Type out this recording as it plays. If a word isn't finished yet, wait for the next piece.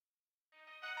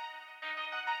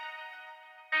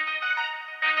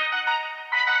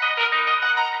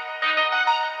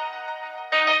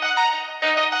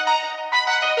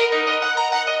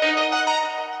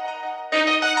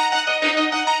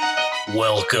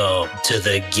Welcome to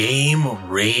the Game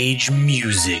Rage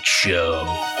Music Show.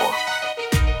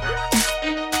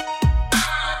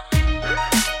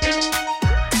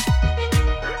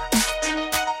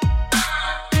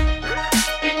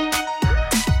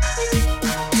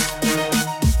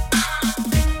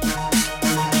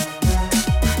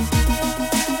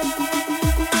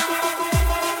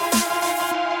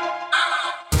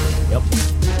 Yep.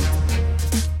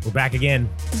 We're back again.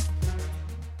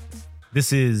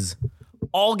 This is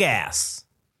All Gas,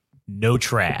 No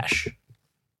Trash.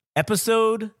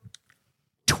 Episode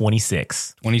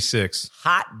 26. 26.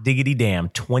 Hot diggity damn.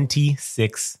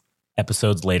 26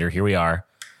 episodes later. Here we are.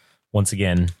 Once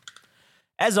again.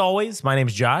 As always, my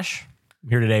name's Josh. I'm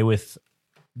here today with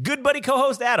good buddy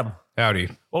co-host Adam. Howdy.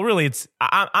 Well, really,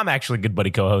 I'm actually good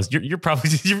buddy co-host. You're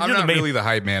probably you're I'm the not main, really the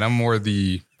hype man. I'm more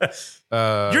the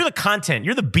you're the content.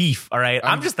 You're the beef. All right.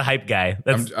 I'm just the hype guy.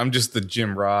 I'm just the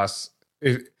Jim Ross.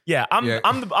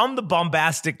 I'm the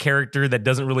bombastic character that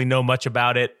doesn't really know much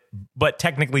about it, but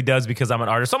technically does because I'm an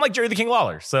artist. So I'm like Jerry the King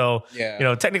Lawler. So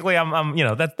technically I'm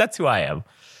that's who I am.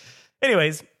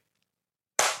 Anyways,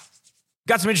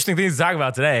 got some interesting things to talk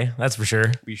about today. That's for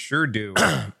sure. We sure do.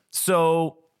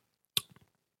 So,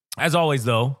 as always,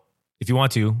 though, if you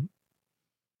want to,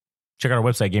 check out our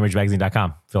website,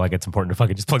 GameRageMagazine.com. I feel like it's important to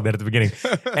fucking just plug that at the beginning.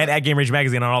 And at Game Rage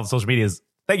Magazine on all the social medias.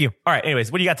 Thank you. All right.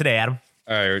 Anyways, what do you got today, Adam?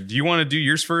 All right. Do you want to do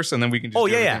yours first, and then we can just Oh,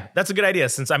 do yeah. everything? That's a good idea.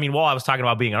 Since, I was talking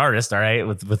about being an artist, all right,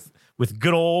 with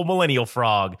good old Millennial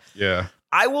Frog. Yeah.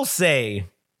 I will say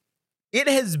it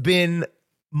has been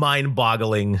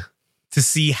mind-boggling to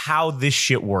see how this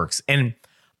shit works. And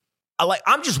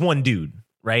I'm just one dude,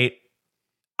 right?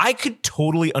 I could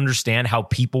totally understand how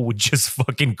people would just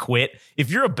fucking quit. If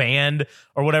you're a band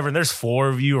or whatever, and there's 4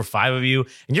 of you or 5 of you,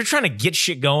 and you're trying to get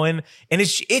shit going, and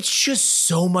it's just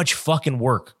so much fucking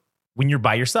work when you're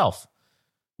by yourself.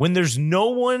 When there's no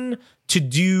one to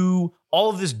do all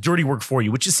of this dirty work for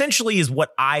you, which essentially is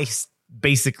what I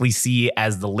basically see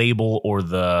as the label or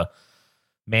the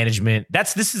management.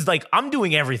 This is like, I'm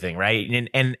doing everything, right?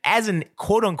 And as an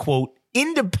quote unquote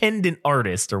independent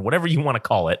artist or whatever you want to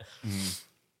call it,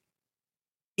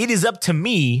 it is up to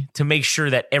me to make sure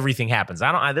that everything happens.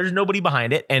 There's nobody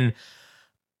behind it. And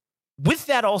with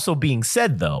that also being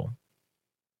said, though,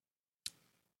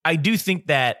 I do think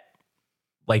that,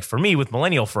 like for me with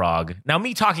Millennial Frog, now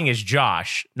me talking as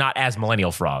Josh, not as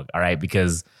Millennial Frog, all right,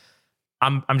 because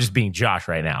I'm just being Josh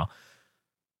right now.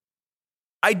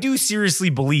 I do seriously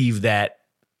believe that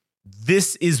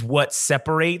this is what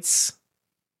separates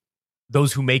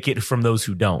those who make it from those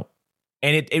who don't.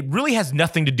 And it really has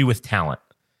nothing to do with talent.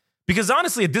 Because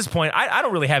honestly, at this point, I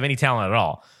don't really have any talent at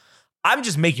all. I'm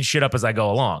just making shit up as I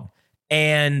go along.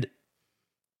 And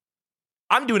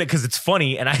I'm doing it because it's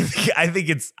funny, and I think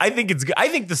good. I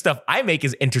think the stuff I make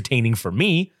is entertaining for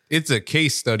me. It's a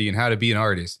case study in how to be an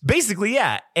artist. Basically,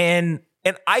 yeah. And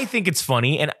I think it's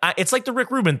funny, and it's like the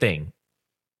Rick Rubin thing.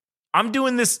 I'm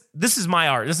doing this. This is my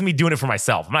art. This is me doing it for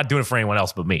myself. I'm not doing it for anyone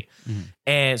else but me. Mm-hmm.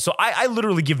 And so I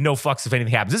literally give no fucks if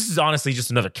anything happens. This is honestly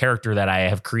just another character that I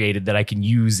have created that I can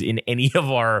use in any of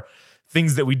our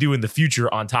things that we do in the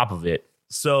future on top of it.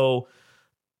 So,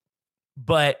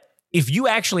 but if you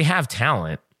actually have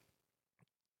talent,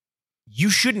 you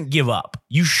shouldn't give up.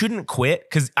 You shouldn't quit.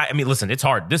 Because, listen, it's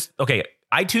hard.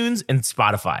 iTunes and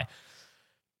Spotify.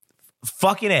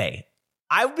 Fucking A.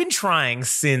 I've been trying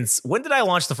since, when did I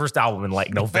launch the first album? In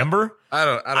like November? I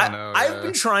don't know. I've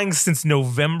been trying since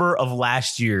November of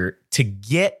last year to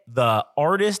get the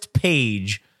artist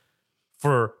page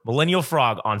for Millennial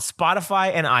Frog on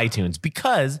Spotify and iTunes,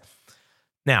 because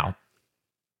now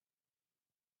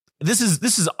this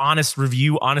is honest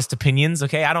review, honest opinions.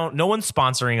 Okay. no one's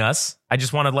sponsoring us. I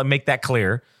just want to make that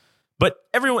clear, but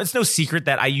it's no secret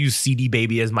that I use CD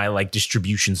Baby as my like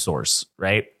distribution source.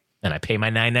 Right. And I pay my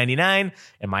 $9.99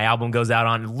 and my album goes out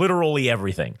on literally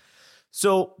everything.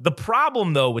 So the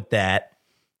problem, though, with that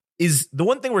is the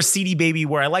one thing where CD Baby,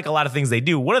 where I like a lot of things they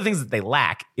do, one of the things that they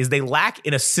lack is they lack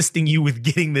in assisting you with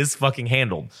getting this fucking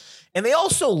handled. And they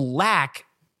also lack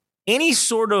any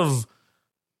sort of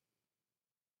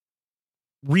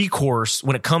recourse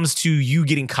when it comes to you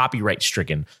getting copyright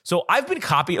stricken. So I've been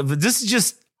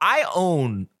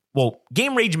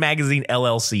Game Rage Magazine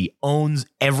LLC owns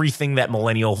everything that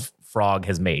Millennial Frog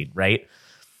has made, right?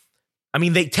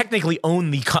 They technically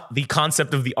own the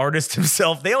concept of the artist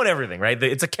himself. They own everything, right?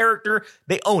 It's a character.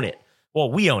 They own it. Well,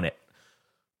 we own it.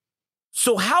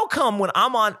 So how come when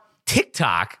I'm on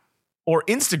TikTok or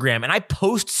Instagram and I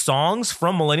post songs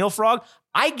from Millennial Frog,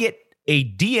 I get a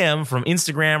DM from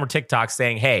Instagram or TikTok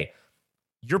saying, hey,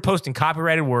 you're posting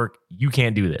copyrighted work. You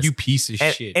can't do this. You piece of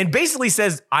shit. And basically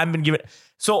says, I've been given.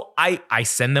 So I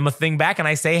send them a thing back and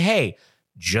I say, hey,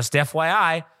 just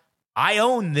FYI, I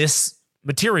own this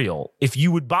material. If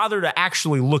you would bother to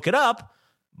actually look it up,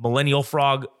 Millennial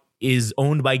Frog is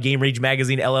owned by Game Rage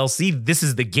Magazine LLC. This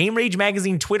is the Game Rage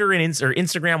Magazine Twitter and or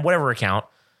Instagram, whatever account.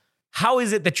 How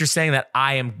is it that you're saying that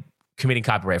I am committing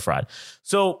copyright fraud?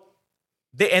 So,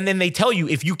 and then they tell you,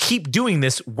 if you keep doing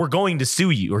this, we're going to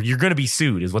sue you, or you're going to be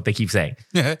sued, is what they keep saying.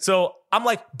 So I'm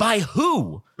like, by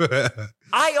who?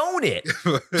 I own it.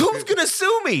 Who's going to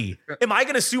sue me? Am I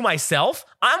going to sue myself?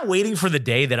 I'm waiting for the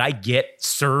day that I get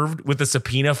served with a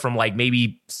subpoena from like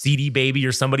maybe CD Baby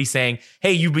or somebody saying,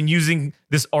 hey, you've been using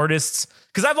this artist's.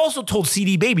 Because I've also told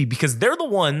CD Baby, because they're the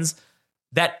ones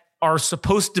that are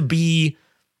supposed to be,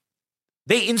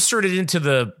 they insert it into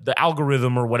the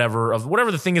algorithm or whatever of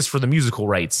whatever the thing is for the musical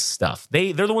rights stuff.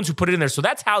 They're the ones who put it in there. So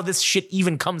that's how this shit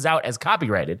even comes out as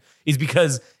copyrighted, is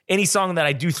because any song that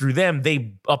I do through them,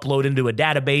 they upload into a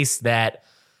database that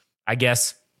I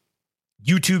guess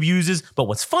YouTube uses. But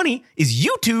what's funny is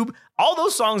YouTube, all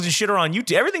those songs and shit are on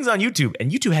YouTube. Everything's on YouTube,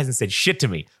 and YouTube hasn't said shit to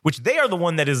me, which they are the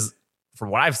one that is,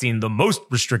 from what I've seen, the most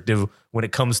restrictive when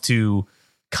it comes to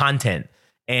content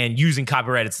and using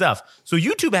copyrighted stuff. So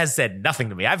YouTube has said nothing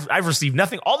to me. I've received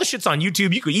nothing. All the shit's on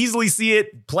YouTube. You could easily see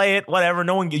it, play it, whatever.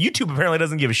 YouTube apparently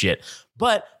doesn't give a shit.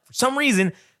 But for some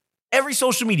reason, every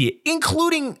social media,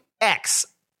 including X,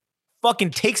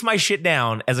 fucking takes my shit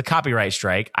down as a copyright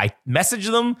strike. I message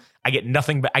them. I get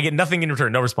nothing in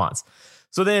return, no response.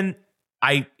 So then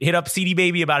I hit up CD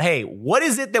Baby about, hey, what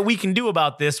is it that we can do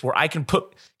about this where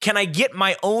can I get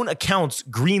my own accounts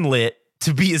greenlit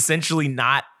to be essentially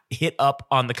not hit up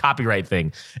on the copyright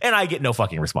thing? And I get no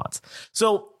fucking response.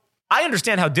 So I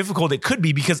understand how difficult it could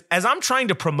be, because as I'm trying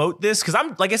to promote this, because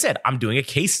like I said, I'm doing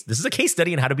this is a case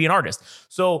study on how to be an artist.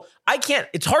 So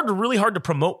it's really hard to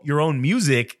promote your own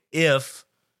music if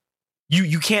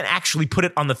you can't actually put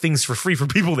it on the things for free for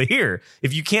people to hear.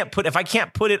 If I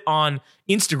can't put it on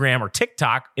Instagram or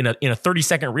TikTok in a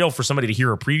 30-second reel for somebody to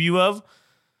hear a preview of,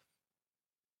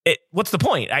 what's the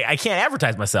point? I can't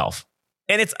advertise myself.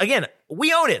 And it's, again,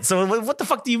 we own it. So what the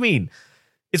fuck do you mean?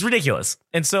 It's ridiculous.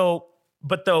 And so,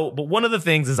 but one of the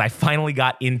things is I finally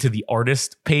got into the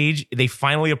artist page. They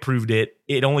finally approved it.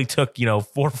 It only took,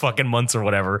 4 fucking months or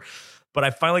whatever. But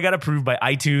I finally got approved by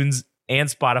iTunes and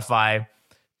Spotify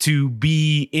to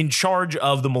be in charge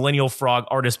of the Millennial Frog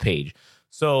artist page.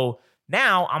 So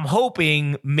now I'm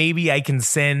hoping maybe I can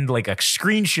send like a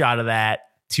screenshot of that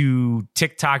to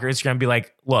TikTok or Instagram and be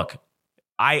like, look,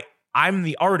 I'm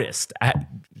the artist.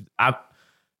 I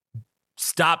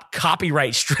stop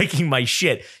copyright striking my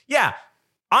shit. Yeah,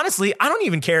 honestly, I don't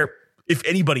even care if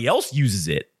anybody else uses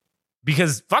it,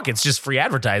 because fuck, it's just free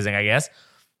advertising, I guess.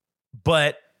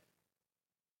 But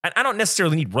I don't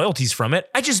necessarily need royalties from it.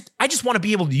 I just want to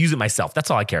be able to use it myself. That's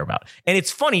all I care about. And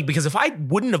it's funny because if I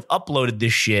wouldn't have uploaded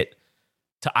this shit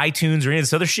to iTunes or any of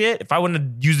this other shit, if I wouldn't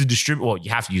have used a distributor, well, you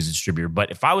have to use a distributor,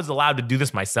 but if I was allowed to do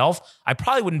this myself, I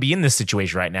probably wouldn't be in this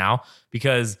situation right now,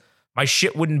 because my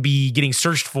shit wouldn't be getting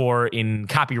searched for in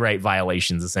copyright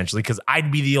violations, essentially, because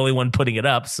I'd be the only one putting it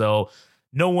up. So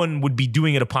no one would be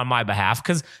doing it upon my behalf,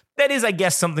 because that is, I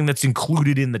guess, something that's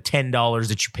included in the $10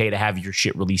 that you pay to have your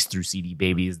shit released through CD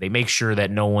Baby. Is they make sure that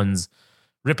no one's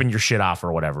ripping your shit off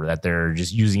or whatever, that they're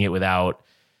just using it without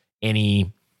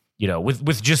any,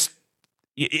 with just,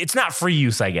 it's not free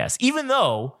use, I guess. Even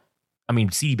though, I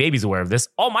mean, CD Baby's aware of this.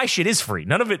 All my shit is free.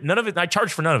 None of it. I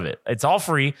charge for none of it. It's all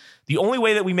free. The only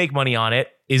way that we make money on it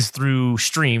is through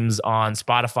streams on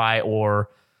Spotify or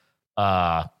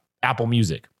Apple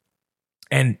Music.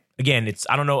 And again,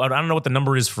 I don't know what the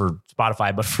number is for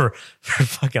Spotify, but for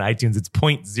fucking iTunes, it's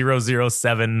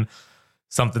 0.007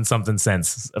 something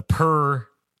cents per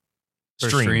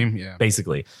stream, yeah,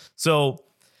 basically. So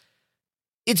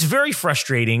it's very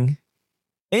frustrating.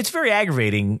 And it's very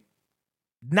aggravating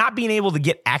not being able to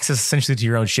get access essentially to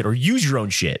your own shit or use your own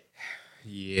shit.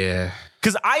 Yeah.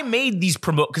 Because I made these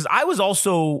because I was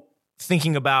also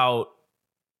thinking about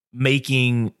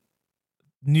making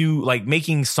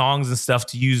songs and stuff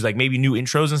to use, like maybe new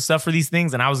intros and stuff for these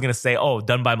things. And I was going to say,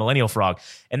 done by Millennial Frog.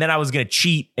 And then I was going to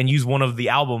cheat and use one of the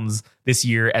albums this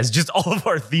year as just all of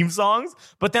our theme songs.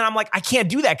 But then I'm like, I can't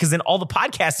do that, because then all the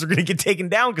podcasts are going to get taken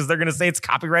down because they're going to say it's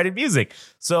copyrighted music.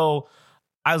 So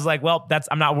I was like, well,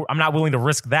 I'm not willing to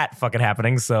risk that fucking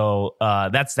happening. So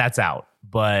that's out.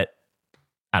 But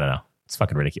I don't know. It's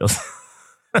fucking ridiculous.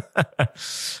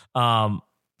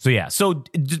 So yeah. So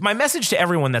my message to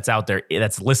everyone that's out there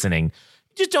that's listening,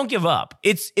 just don't give up.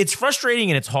 It's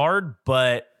frustrating and it's hard,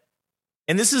 and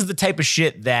this is the type of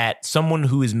shit that someone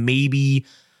who is maybe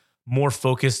more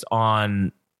focused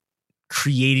on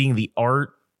creating the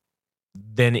art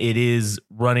than it is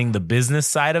running the business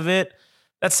side of it,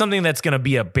 that's something that's going to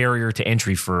be a barrier to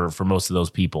entry for most of those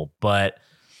people. But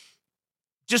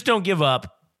just don't give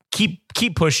up.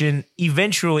 Keep pushing.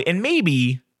 Eventually, and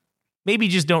maybe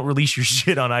just don't release your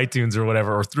shit on iTunes or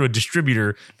whatever, or through a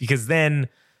distributor, because then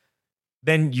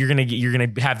you're gonna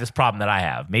have this problem that I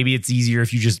have. Maybe it's easier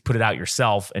if you just put it out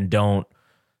yourself and don't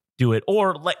do it.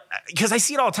 Or like, because I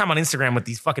see it all the time on Instagram with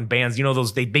these fucking bands, you know,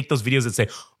 they make those videos that say,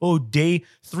 oh, day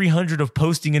 300 of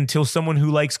posting until someone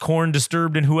who likes Korn,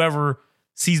 Disturbed, and whoever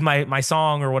sees my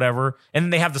song or whatever, and then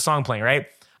they have the song playing, right?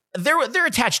 They're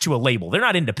attached to a label. They're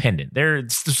not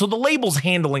independent. So the label's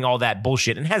handling all that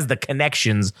bullshit and has the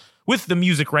connections with the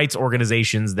music rights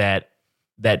organizations that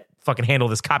fucking handle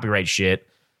this copyright shit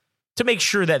to make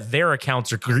sure that their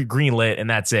accounts are greenlit, and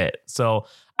that's it. So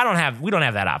we don't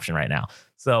have that option right now.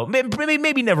 So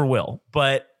maybe never will.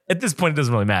 But at this point, it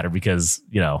doesn't really matter because,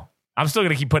 you know, I'm still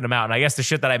going to keep putting them out. And I guess the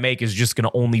shit that I make is just going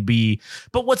to only be.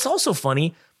 But what's also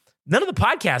funny, none of the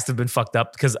podcasts have been fucked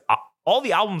up because all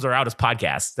the albums are out as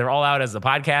podcasts. They're all out as a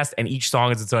podcast, and each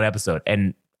song is its own episode.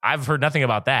 And I've heard nothing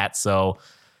about that. So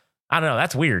I don't know.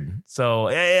 That's weird. So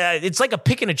it's like a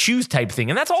pick and a choose type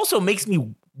thing. And that also makes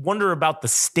me wonder about the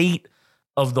state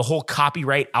of the whole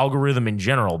copyright algorithm in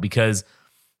general. Because,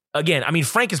 again, I mean,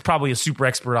 Frank is probably a super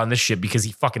expert on this shit because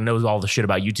he fucking knows all the shit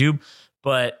about YouTube.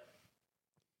 But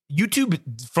YouTube,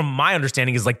 from my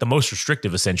understanding, is like the most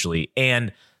restrictive, essentially.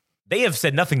 And they have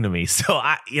said nothing to me. So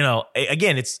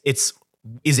again, is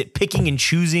it picking and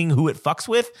choosing who it fucks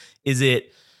with? Is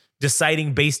it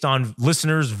deciding based on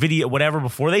listeners, video, whatever,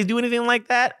 before they do anything like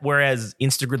that? Whereas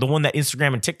Instagram, the one that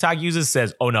Instagram and TikTok uses,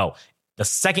 says, oh no, the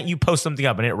second you post something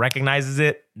up and it recognizes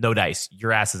it, no dice.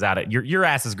 Your ass is out of your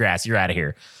ass is grass. You're out of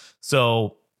here.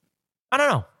 So I don't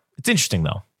know. It's interesting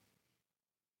though.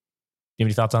 You have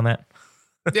any thoughts on that?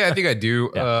 Yeah, I think I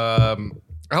do. Yeah.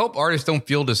 I hope artists don't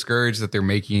feel discouraged that they're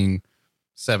making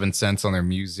 7 cents on their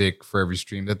music for every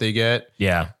stream that they get.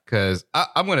 Yeah. Because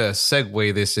I'm going to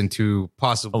segue this into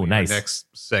possibly the next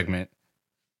segment,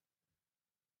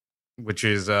 which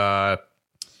is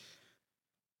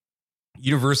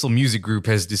Universal Music Group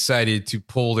has decided to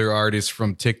pull their artists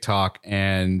from TikTok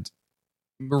and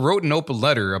wrote an open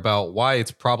letter about why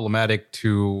it's problematic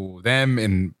to them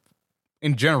and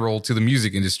in general to the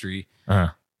music industry.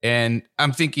 Uh-huh. And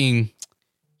I'm thinking,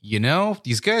 you know,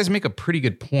 these guys make a pretty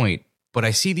good point, but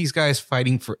I see these guys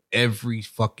fighting for every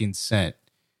fucking cent.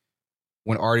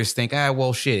 When artists think,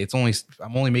 well, shit,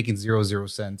 I'm only making 00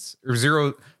 cents or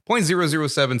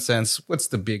 0.007 cents. What's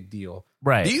the big deal?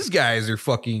 Right. These guys are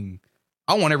fucking,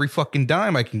 I want every fucking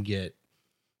dime I can get.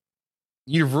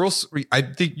 I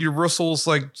think Universal's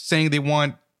like saying they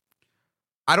want,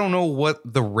 I don't know what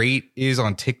the rate is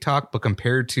on TikTok, but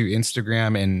compared to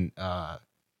Instagram and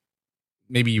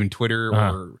maybe even Twitter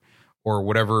or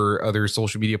whatever other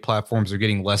social media platforms are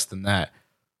getting less than that.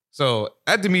 So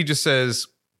that to me just says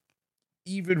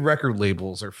even record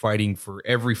labels are fighting for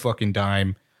every fucking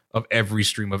dime of every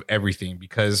stream of everything,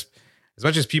 because as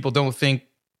much as people don't think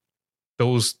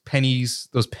those pennies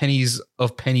of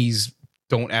pennies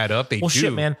don't add up, they do.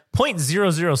 Shit, man.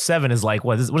 0.007 is like,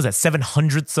 what is that?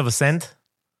 7/100ths of a cent?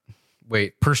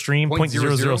 Wait, per stream?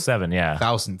 0.007, yeah.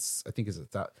 Thousandths, I think is a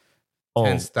thousand. Oh.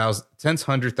 Tens,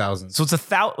 100,000. So it's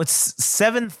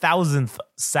 7,000th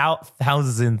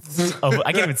of,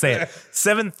 I can't even say it.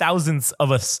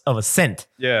 7,000ths of a cent.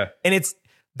 Yeah. And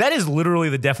that is literally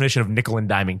the definition of nickel and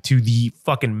diming to the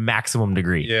fucking maximum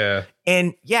degree. Yeah.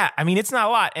 And yeah, I mean, it's not a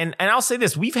lot. And I'll say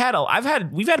this, we've had a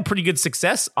pretty good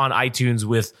success on iTunes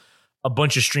with a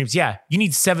bunch of streams. Yeah. You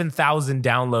need 7,000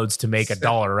 downloads to make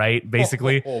 $1, right?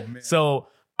 Basically. Man. So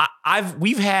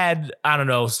we've had, I don't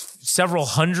know, several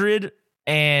hundred,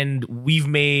 and we've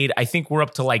made, I think we're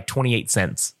up to like 28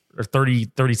 cents or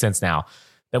 30 cents now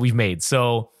that we've made.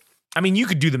 So, I mean, you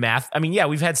could do the math. I mean, yeah,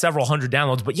 we've had several hundred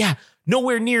downloads, but yeah,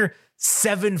 nowhere near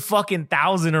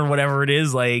 7,000 or whatever it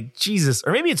is. Like, Jesus.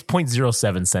 Or maybe it's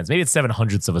 0.07 cents. Maybe it's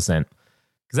 7/100ths of a cent.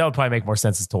 Because that would probably make more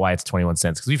sense as to why it's 21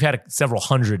 cents. Because we've had several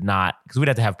hundred, because we'd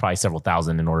have to have probably several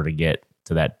thousand in order to get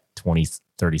to that 20,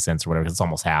 30 cents or whatever. Because it's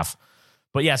almost half.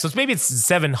 But yeah, so maybe it's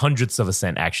 7/100ths of a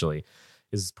cent actually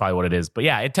is probably what it is. But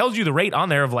yeah, it tells you the rate on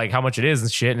there of like how much it is and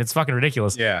shit. And it's fucking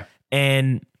ridiculous. Yeah.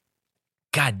 And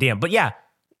goddamn. But yeah.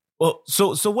 Well,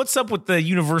 so what's up with the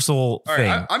Universal thing?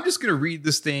 Right, I'm just going to read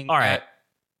this thing. All right.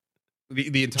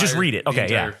 The entire, just read it. Okay,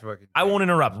 yeah. I won't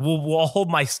interrupt. We'll hold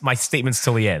my statements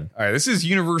till the end. All right. This is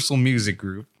Universal Music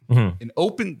Group.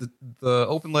 Mm-hmm. The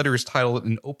open letter is titled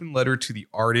 "An Open Letter to the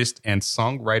Artist and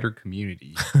Songwriter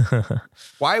Community."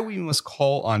 Why we must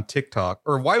call on TikTok,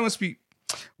 or why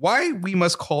Why we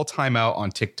must call timeout on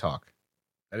TikTok.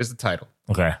 That is the title.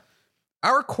 Okay.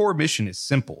 Our core mission is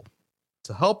simple: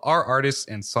 to help our artists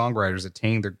and songwriters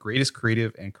attain their greatest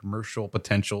creative and commercial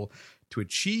potential. To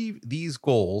achieve these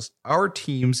goals, our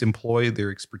teams employ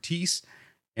their expertise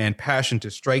and passion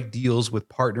to strike deals with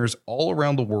partners all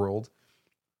around the world,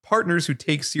 partners who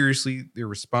take seriously their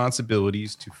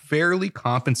responsibilities to fairly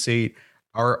compensate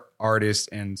our artists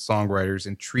and songwriters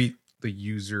and treat the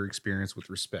user experience with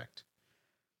respect.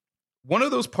 One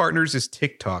of those partners is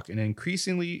TikTok, an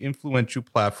increasingly influential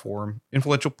platform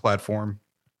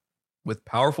with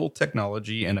powerful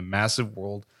technology and a massive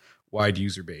worldwide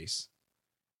user base.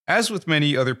 As with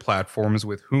many other platforms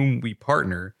with whom we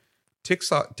partner,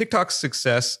 TikTok's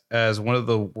success as one of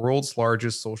the world's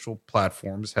largest social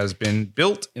platforms has been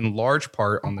built in large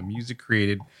part on the music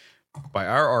created by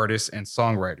our artists and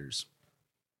songwriters,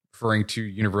 referring to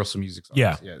Universal Music's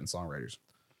artists, and songwriters.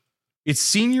 Its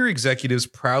senior executives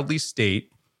proudly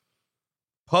state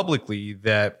publicly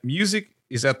that music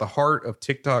is at the heart of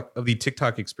the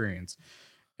TikTok experience.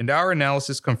 And our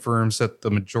analysis confirms that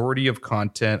the majority of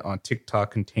content on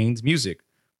TikTok contains music,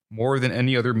 more than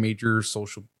any other major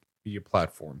social media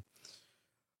platform.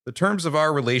 The terms of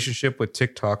our relationship with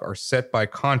TikTok are set by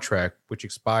contract, which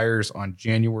expires on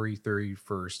January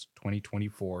 31st,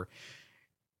 2024.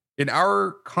 In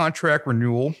our contract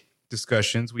renewal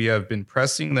discussions, we have been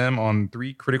pressing them on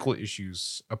 3 critical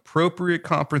issues: appropriate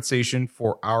compensation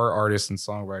for our artists and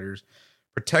songwriters,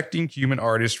 protecting human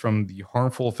artists from the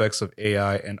harmful effects of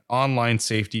AI, and online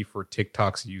safety for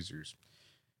TikTok's users.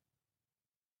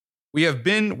 We have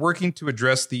been working to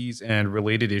address these and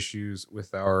related issues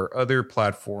with our other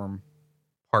platform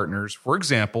partners. For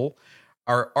example,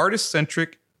 our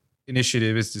artist-centric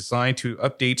initiative is designed to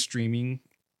update streaming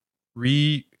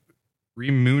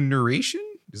remuneration.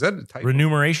 Is that a typo?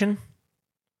 Remuneration?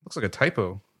 Looks like a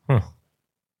typo. Huh.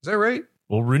 Is that right?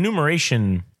 Well,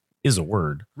 remuneration is a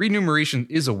word. Remuneration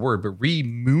is a word, but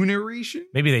remuneration?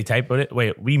 Maybe they typoed it.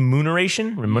 Wait,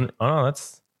 remuneration? Oh,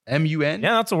 that's... M-U-N?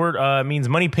 Yeah, that's a word. It means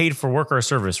money paid for work or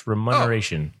service.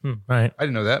 Remuneration. All right. I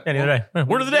didn't know that. Yeah, neither did I.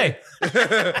 Word of the day.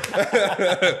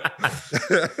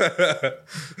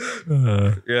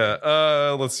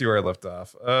 Yeah. Let's see where I left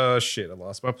off. Shit, I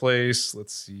lost my place.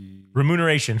 Let's see.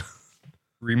 Remuneration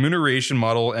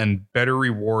Model and better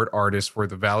reward artists for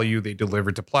the value they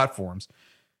deliver to platforms.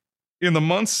 In the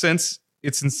months since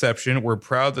its inception, we're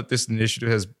proud that this initiative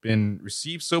has been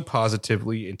received so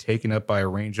positively and taken up by a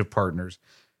range of partners,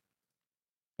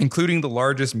 including the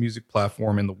largest music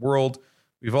platform in the world.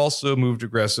 We've also moved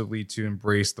aggressively to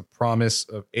embrace the promise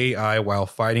of AI while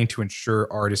fighting to ensure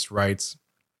artists' rights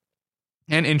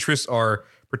and interests are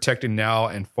protected now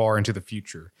and far into the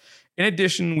future. In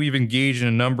addition, we've engaged in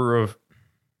a number of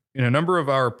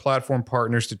our platform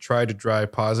partners to try to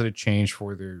drive positive change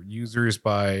for their users,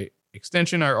 by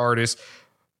extension our artists,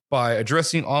 by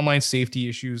addressing online safety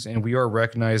issues, and we are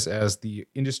recognized as the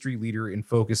industry leader in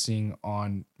focusing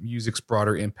on music's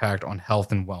broader impact on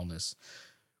health and wellness.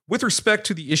 With respect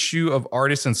to the issue of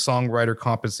artist and songwriter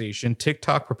compensation,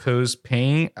 TikTok proposed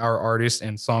paying our artists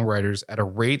and songwriters at a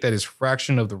rate that is a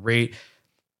fraction of the rate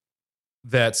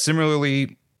that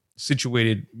similarly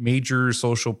situated major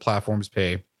social platforms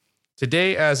pay.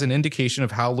 Today, as an indication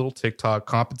of how little TikTok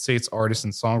compensates artists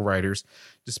and songwriters,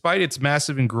 despite its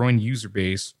massive and growing user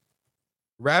base,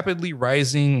 rapidly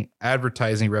rising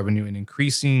advertising revenue, and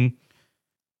increasing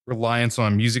reliance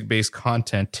on music-based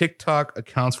content, TikTok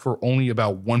accounts for only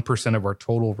about 1% of our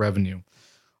total revenue.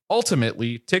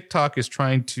 Ultimately, TikTok is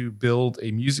trying to build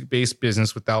a music-based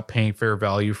business without paying fair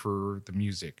value for the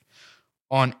music.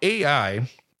 On AI,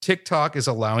 TikTok is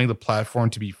allowing the platform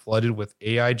to be flooded with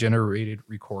AI-generated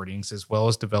recordings, as well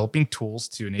as developing tools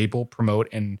to enable, promote,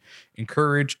 and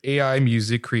encourage AI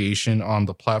music creation on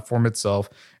the platform itself,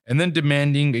 and then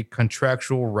demanding a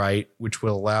contractual right which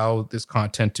will allow this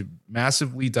content to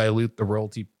massively dilute the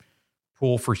royalty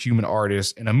pool for human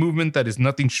artists, in a movement that is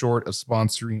nothing short of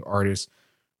sponsoring artists'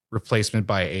 replacement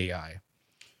by AI.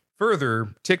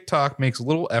 Further, TikTok makes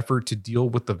little effort to deal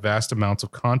with the vast amounts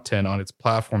of content on its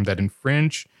platform that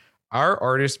infringe our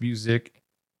artists' music,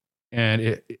 and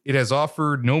it has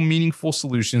offered no meaningful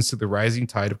solutions to the rising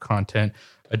tide of content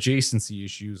adjacency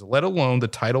issues, let alone the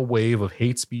tidal wave of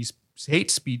hate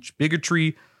speech,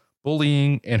 bigotry,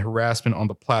 bullying, and harassment on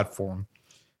the platform.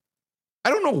 I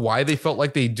don't know why they felt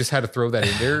like they just had to throw that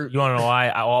in there. You want to know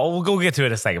why? We'll go get to it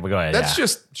in a second, but go ahead. That's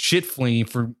just shit fleeing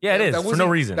for. Yeah, it is for no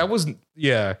reason. That wasn't.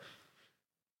 Yeah.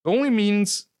 The only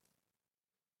means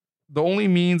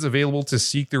available to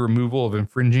seek the removal of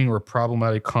infringing or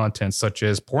problematic content, such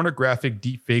as pornographic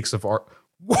deepfakes of art.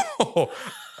 Whoa!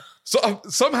 So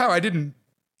somehow I didn't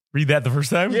read that the first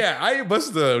time? Yeah, I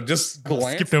must have just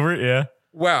glanced. Skipped over it, yeah.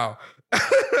 Wow.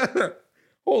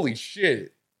 Holy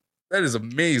shit. That is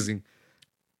amazing.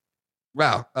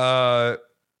 Wow. Let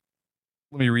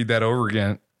me read that over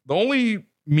again. The only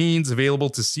means available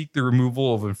to seek the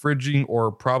removal of infringing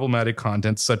or problematic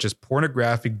content such as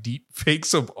pornographic deep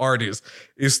fakes of artists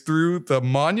is through the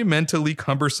monumentally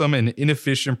cumbersome and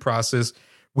inefficient process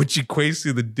which equates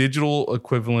to the digital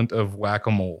equivalent of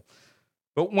whack-a-mole.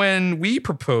 But when we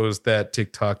proposed that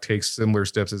TikTok takes similar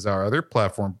steps as our other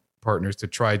platform partners to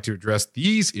try to address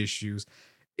these issues,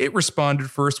 it responded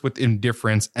first with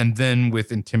indifference and then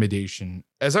with intimidation.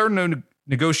 As our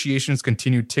negotiations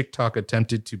continued, TikTok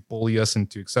attempted to bully us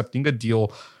into accepting a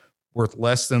deal worth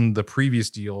less than the previous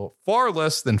deal, far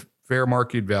less than fair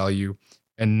market value,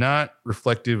 and not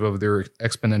reflective of their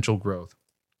exponential growth.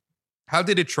 How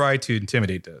did it try to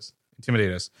intimidate us?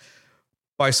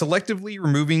 By selectively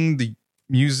removing the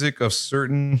music of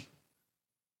certain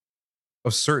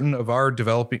of our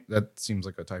developing, that seems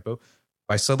like a typo.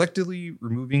 By selectively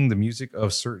removing the music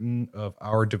of certain of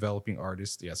our developing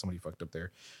artists, yeah, somebody fucked up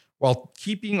there, while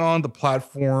keeping on the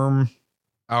platform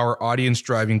our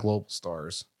audience-driving global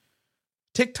stars.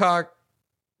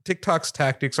 TikTok's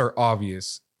tactics are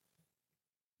obvious.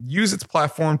 Use its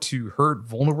platform to hurt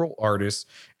vulnerable artists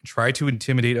and try to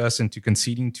intimidate us into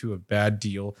conceding to a bad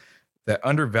deal that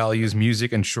undervalues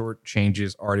music and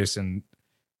shortchanges artists and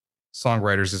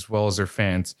songwriters as well as their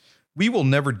fans. We will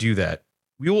never do that.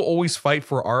 We will always fight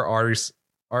for our artists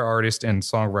and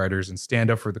songwriters and stand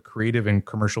up for the creative and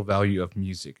commercial value of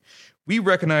music. We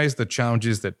recognize the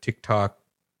challenges that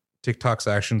TikTok's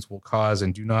actions will cause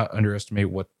and do not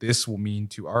underestimate what this will mean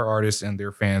to our artists and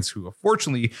their fans who,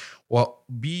 unfortunately, will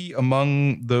be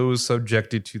among those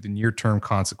subjected to the near-term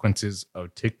consequences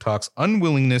of TikTok's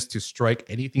unwillingness to strike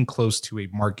anything close to a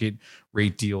market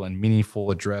rate deal and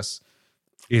meaningfully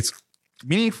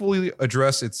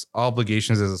address its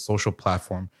obligations as a social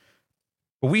platform.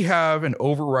 But we have an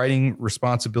overriding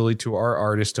responsibility to our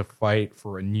artists to fight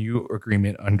for a new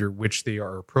agreement under which they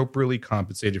are appropriately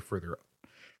compensated for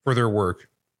their work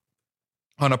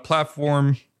on a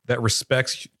platform that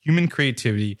respects human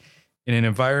creativity in an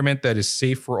environment that is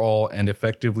safe for all and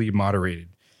effectively moderated.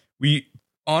 We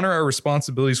honor our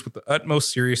responsibilities with the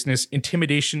utmost seriousness.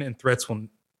 Intimidation and threats will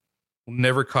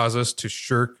never cause us to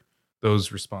shirk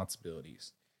those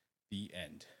responsibilities. The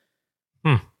end.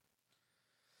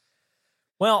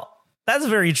 Well, that's a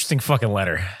very interesting fucking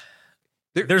letter.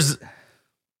 There's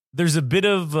a bit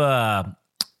of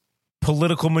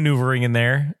political maneuvering in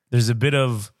there. There's a bit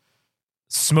of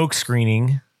smoke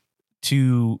screening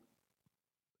to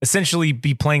essentially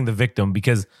be playing the victim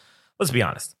because, let's be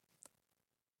honest,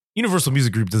 Universal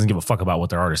Music Group doesn't give a fuck about what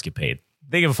their artists get paid.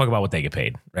 They give a fuck about what they get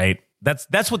paid, right?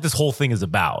 That's what this whole thing is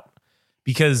about.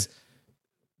 Because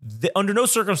under no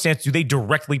circumstance do they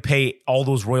directly pay all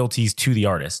those royalties to the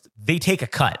artist. They take a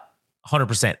cut,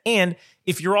 100%. And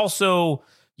if you're also,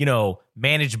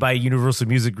 managed by Universal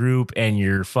Music Group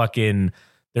and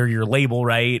they're your label,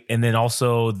 right? And then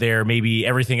also they're maybe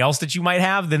everything else that you might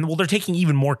have, then, they're taking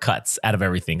even more cuts out of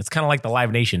everything. It's kind of like the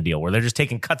Live Nation deal where they're just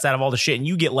taking cuts out of all the shit and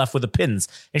you get left with a pittance.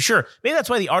 And sure, maybe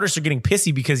that's why the artists are getting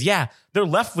pissy because, yeah, they're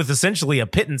left with essentially a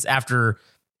pittance after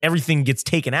everything gets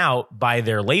taken out by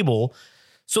their label.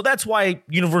 So that's why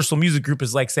Universal Music Group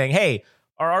is like saying, hey,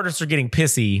 our artists are getting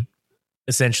pissy,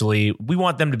 essentially. We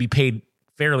want them to be paid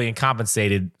fairly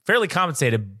compensated,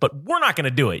 but we're not going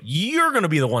to do it. You're going to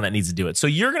be the one that needs to do it. So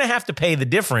you're going to have to pay the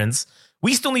difference.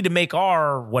 We still need to make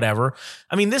our whatever.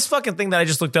 I mean, this fucking thing that I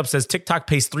just looked up says TikTok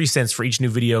pays 3 cents for each new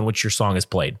video in which your song is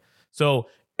played. So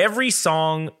every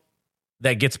song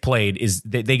that gets played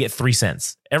they get 3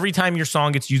 cents. Every time your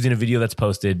song gets used in a video that's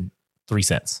posted, 3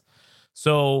 cents.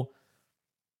 So,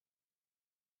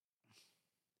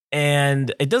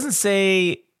 and it doesn't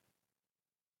say,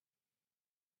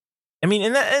 I mean,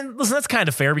 and listen, that's kind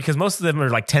of fair because most of them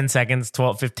are like 10 seconds,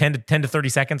 10 to 30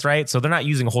 seconds, right? So they're not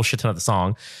using a whole shit ton of the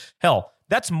song. Hell,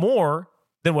 that's more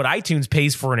than what iTunes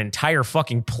pays for an entire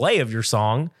fucking play of your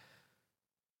song.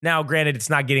 Now, granted, it's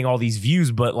not getting all these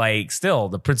views, but like still,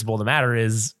 the principle of the matter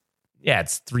is, yeah,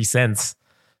 it's 3 cents.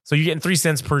 So you're getting 3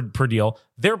 cents per deal.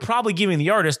 They're probably giving the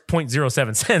artist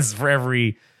 0.07 cents for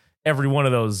every one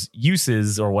of those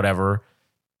uses or whatever,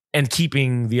 and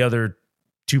keeping the other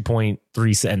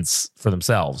 2.3 cents for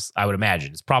themselves. I would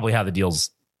imagine it's probably how the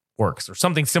deals works, or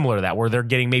something similar to that, where they're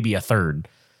getting maybe a third,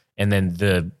 and then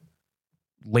the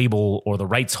label or the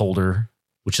rights holder,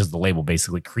 which is the label,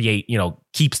 basically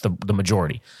keeps the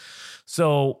majority.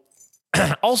 So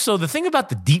also the thing about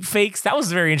the deep fakes, that was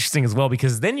very interesting as well,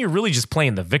 because then you're really just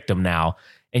playing the victim now,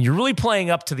 and you're really playing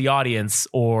up to the audience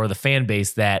or the fan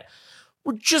base that,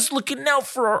 we're just looking out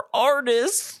for our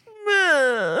artists.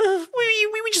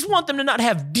 We just want them to not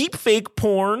have deep fake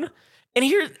porn. And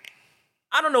here,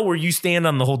 I don't know where you stand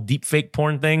on the whole deep fake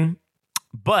porn thing,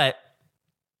 but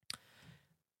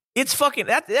it's fucking,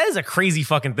 that is a crazy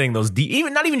fucking thing. Those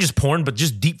not even just porn, but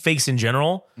just deep fakes in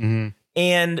general. Mm-hmm.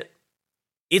 And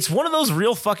it's one of those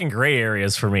real fucking gray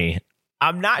areas for me.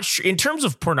 I'm not sure in terms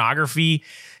of pornography.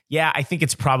 Yeah, I think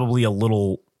it's probably a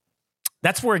little,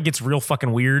 that's where it gets real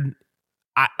fucking weird.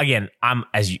 I'm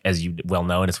as you well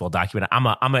know, and it's well documented,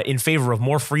 I'm in favor of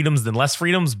more freedoms than less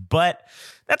freedoms, but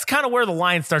that's kind of where the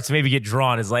line starts to maybe get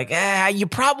drawn, is like, you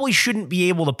probably shouldn't be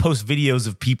able to post videos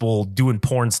of people doing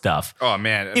porn stuff. Oh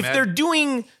man, if they're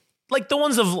doing like the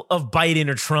ones of Biden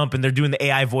or Trump, and they're doing the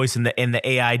AI voice and the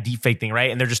AI deepfake thing,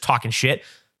 right? And they're just talking shit.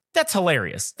 That's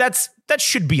hilarious. That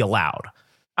should be allowed.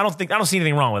 I don't see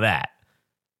anything wrong with that.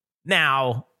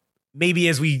 Now, maybe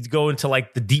as we go into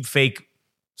like the deepfake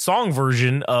song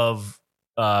version of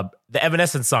the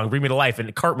Evanescence song "Bring Me to Life,"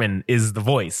 and Cartman is the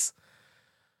voice.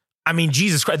 I mean,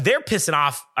 Jesus Christ, they're pissing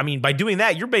off. I mean, by doing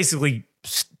that, you're basically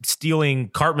stealing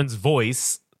Cartman's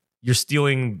voice. You're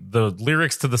stealing the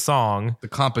lyrics to the song, the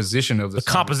composition of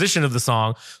the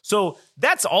song. So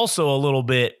that's also a little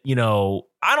bit,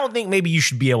 I don't think maybe you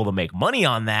should be able to make money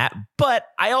on that, but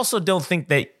I also don't think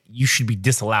that you should be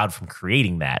disallowed from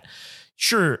creating that.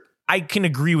 Sure, I can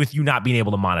agree with you not being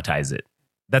able to monetize it.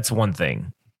 That's one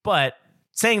thing. But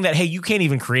saying that, hey, you can't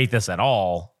even create this at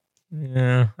all, I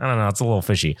don't know. It's a little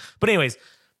fishy. But anyways,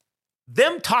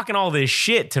 them talking all this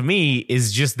shit to me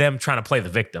is just them trying to play the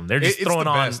victim. They're just throwing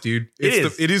on. Best, dude.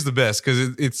 It is the best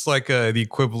because it's like the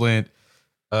equivalent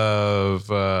of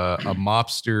a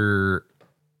mobster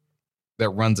that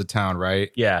runs a town,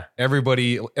 right? Yeah.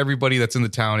 Everybody that's in the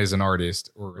town is an artist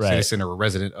or a citizen or a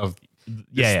resident of.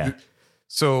 Yeah.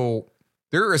 So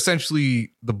they're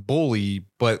essentially the bully,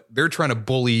 but they're trying to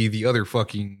bully the other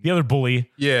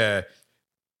bully. Yeah.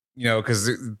 Because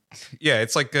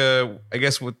it's like I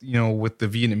guess with the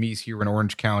Vietnamese here in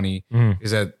Orange County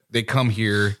is that they come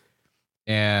here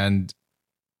and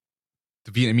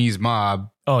the Vietnamese mob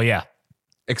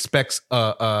expects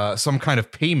some kind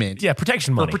of payment,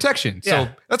 protection money for protection. So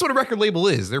that's what a record label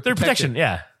is. They're protection,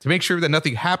 to make sure that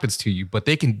nothing happens to you, but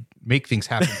they can make things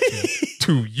happen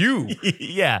to you.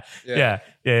 Yeah.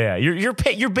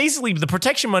 You're basically, the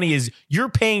protection money is you're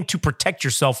paying to protect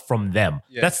yourself from them.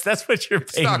 Yeah. That's what you're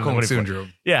paying. Stockholm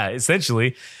syndrome. Yeah,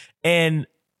 essentially. And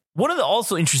one of the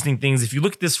also interesting things, if you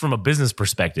look at this from a business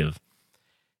perspective,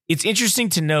 it's interesting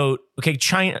to note, okay,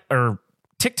 China or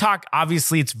TikTok,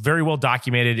 obviously it's very well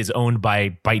documented, is owned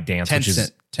by ByteDance,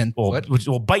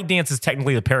 ByteDance is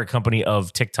technically the parent company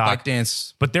of TikTok.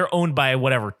 ByteDance, but they're owned by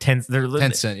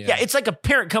Tencent. Yeah, it's like a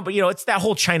parent company. It's that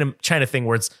whole China thing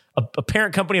where it's a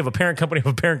parent company of a parent company of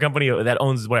a parent company that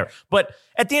owns whatever. But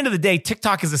at the end of the day,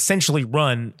 TikTok is essentially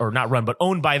owned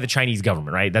by the Chinese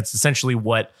government, right? That's essentially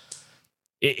what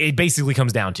it basically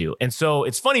comes down to. And so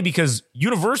it's funny because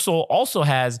Universal also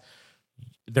has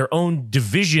their own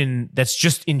division that's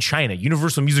just in China,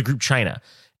 Universal Music Group China.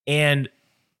 And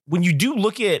when you do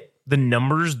look at the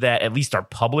numbers that at least are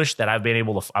published that I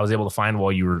was able to find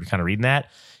while you were kind of reading that,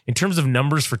 in terms of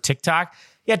numbers for TikTok,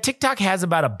 TikTok has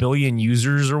about 1 billion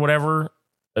users or whatever,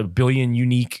 1 billion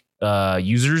unique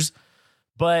users,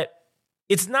 but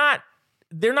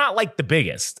they're not like the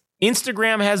biggest.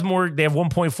 Instagram has more, they have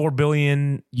 1.4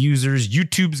 billion users.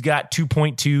 YouTube's got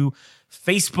 2.2.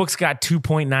 Facebook's got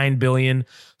 2.9 billion.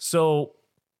 So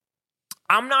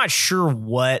I'm not sure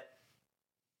what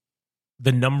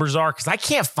the numbers are because I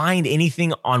can't find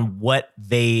anything on what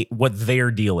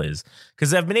their deal is.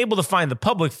 Because I've been able to find the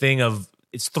public thing of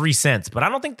it's 3 cents, but I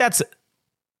don't think that's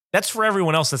for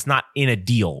everyone else that's not in a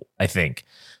deal, I think.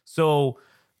 So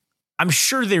I'm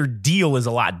sure their deal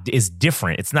is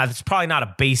different. It's probably not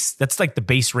a base. That's like the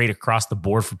base rate across the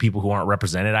board for people who aren't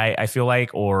represented, I feel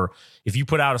like. Or if you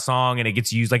put out a song and it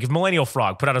gets used, like if Millennial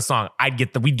Frog put out a song,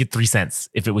 we'd get 3 cents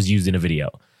if it was used in a video.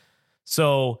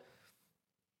 So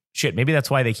shit, maybe that's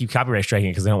why they keep copyright striking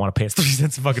it, because they don't want to pay us 3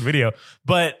 cents a fucking video.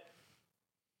 But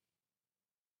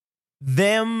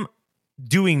them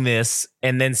doing this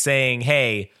and then saying,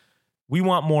 hey, we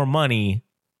want more money,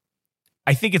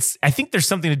 I think there's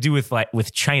something to do with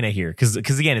China here, because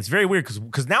again, it's very weird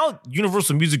because now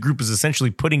Universal Music Group is essentially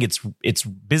putting its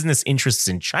business interests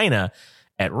in China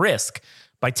at risk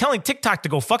by telling TikTok to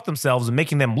go fuck themselves and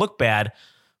making them look bad.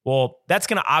 Well, that's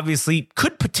going to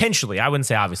could potentially, I wouldn't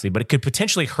say obviously, but it could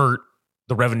potentially hurt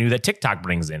the revenue that TikTok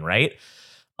brings in, right?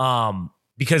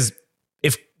 Because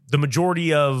if the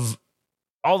majority of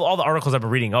all the articles I've been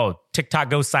reading, TikTok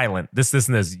goes silent, this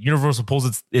and this, Universal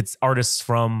pulls its artists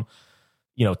from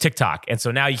TikTok. And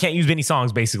so now you can't use any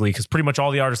songs basically because pretty much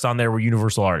all the artists on there were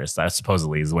Universal artists. That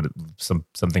supposedly is what some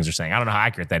things are saying. I don't know how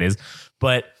accurate that is,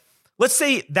 but let's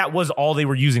say that was all they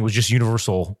were using was just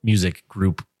Universal Music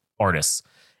Group artists.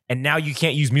 And now you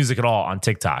can't use music at all on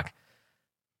TikTok.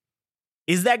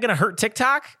 Is that going to hurt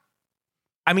TikTok?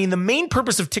 I mean, the main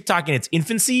purpose of TikTok in its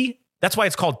infancy, that's why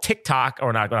it's called TikTok,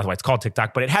 or not why it's called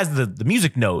TikTok, but it has the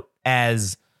music note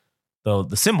as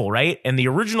the symbol, right? And the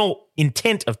original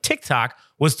intent of TikTok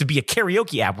was to be a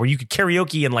karaoke app where you could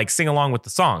karaoke and like sing along with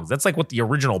the songs. That's like what the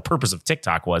original purpose of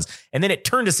TikTok was. And then it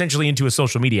turned essentially into a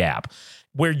social media app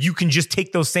where you can just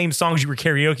take those same songs you were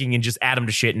karaokeing and just add them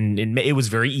to shit. And it was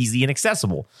very easy and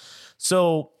accessible.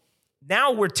 So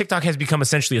now where TikTok has become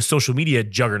essentially a social media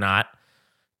juggernaut,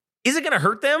 is it going to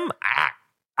hurt them?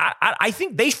 I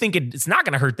think they think it's not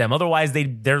going to hurt them. Otherwise,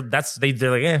 they're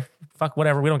like, fuck,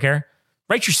 whatever. We don't care.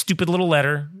 Write your stupid little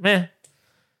letter. We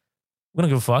don't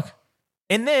give a fuck.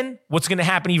 And then what's going to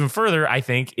happen even further, I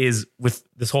think, is with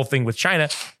this whole thing with China.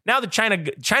 Now that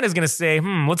China's going to say,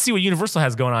 let's see what Universal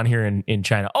has going on here in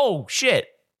China. Oh shit,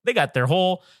 they got a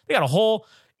whole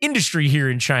industry here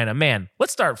in China. Man,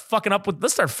 let's start fucking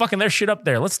their shit up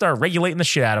there. Let's start regulating the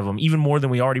shit out of them even more than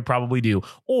we already probably do.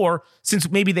 Or since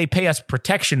maybe they pay us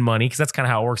protection money, because that's kind of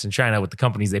how it works in China with the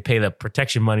companies, they pay the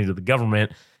protection money to the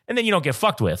government, and then you don't get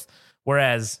fucked with.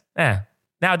 Whereas, now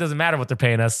it doesn't matter what they're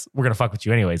paying us. We're going to fuck with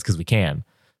you anyways because we can.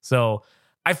 So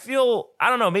I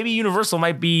don't know, maybe Universal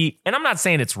might be, and I'm not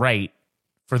saying it's right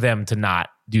for them to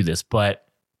not do this, but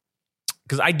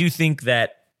because I do think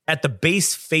that at the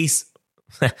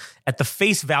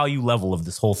face value level of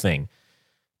this whole thing,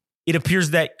 it appears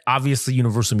that obviously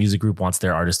Universal Music Group wants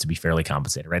their artists to be fairly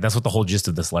compensated, right? That's what the whole gist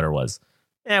of this letter was.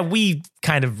 We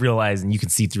kind of realize, and you can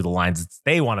see through the lines,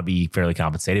 they want to be fairly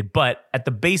compensated. But at the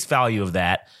base value of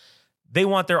that, they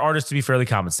want their artists to be fairly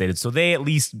compensated. So they at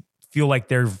least feel like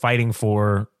they're fighting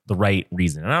for the right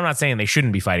reason. And I'm not saying they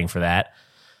shouldn't be fighting for that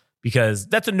because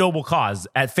that's a noble cause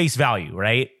at face value,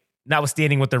 right?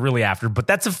 Notwithstanding what they're really after. But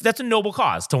that's a noble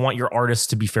cause to want your artists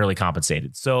to be fairly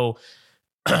compensated. So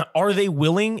are they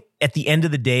willing at the end of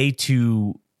the day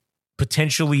to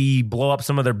potentially blow up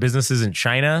some of their businesses in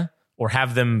China? Or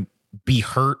have them be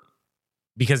hurt?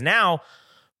 Because now,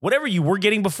 whatever you were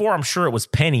getting before, I'm sure it was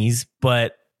pennies,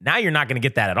 but now you're not going to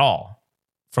get that at all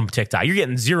from TikTok. You're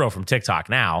getting zero from TikTok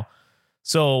now.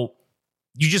 So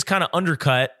you just kind of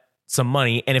undercut some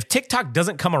money. And if TikTok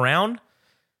doesn't come around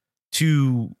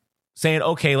to saying,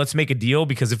 okay, let's make a deal,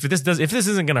 because if this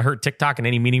isn't going to hurt TikTok in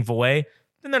any meaningful way,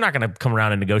 then they're not going to come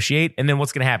around and negotiate. And then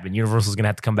what's going to happen? Universal's going to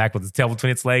have to come back with its tail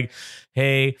between its leg.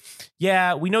 Hey,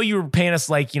 yeah, we know you were paying us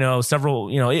like, several,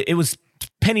 it was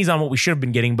pennies on what we should have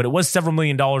been getting, but it was several $1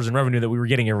 million in revenue that we were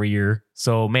getting every year.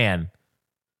 So man,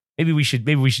 maybe we should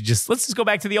let's just go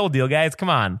back to the old deal, guys. Come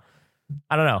on.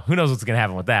 I don't know. Who knows what's going to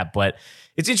happen with that, but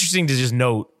it's interesting to just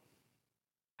note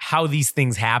how these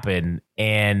things happen.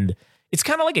 And it's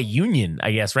kind of like a union,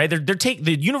 I guess, right?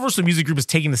 The Universal Music Group is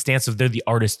taking the stance of they're the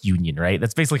artist union, right?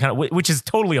 That's basically kind of, which is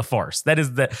totally a farce. That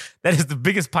is the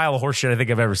biggest pile of horseshit I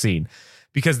think I've ever seen,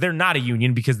 because they're not a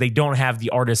union, because they don't have the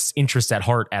artist's interests at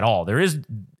heart at all. There is,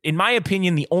 in my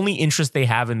opinion, the only interest they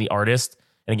have in the artist,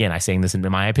 and again, I'm saying this in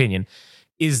my opinion,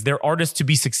 is their artist to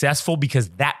be successful because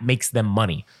that makes them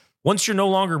money. Once you're no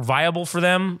longer viable for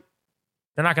them,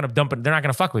 they're not going to dump it. They're not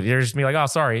going to fuck with you. They're just going to be like, oh,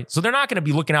 sorry. So they're not going to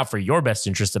be looking out for your best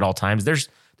interest at all times. They're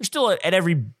still at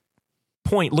every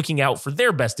point looking out for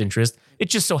their best interest. It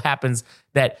just so happens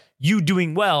that you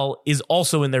doing well is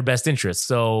also in their best interest.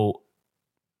 So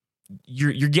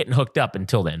you're getting hooked up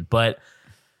until then. But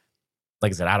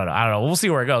like I said, I don't know. We'll see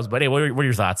where it goes. But hey, what are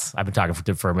your thoughts? I've been talking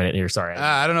for a minute here. Sorry.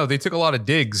 I don't know. They took a lot of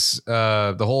digs.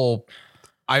 The whole...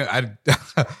 I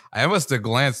must have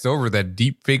glanced over that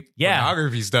deep fake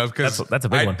pornography stuff, because that's a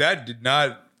big one. That did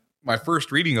not, my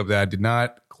first reading of that did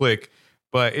not click,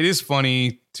 but it is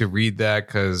funny to read that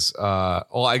because,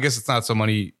 I guess it's not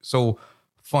so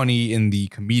funny in the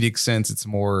comedic sense. It's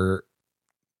more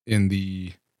in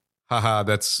the, haha,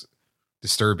 that's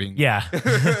disturbing. Yeah.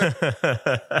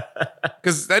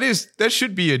 Because that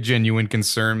should be a genuine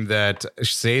concern that,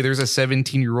 say there's a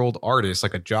 17-year-old artist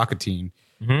like a Jockatine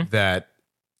that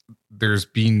there's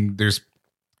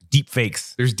deep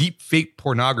fakes. There's deep fake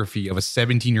pornography of a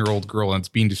 17-year-old girl and it's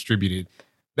being distributed.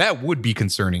 That would be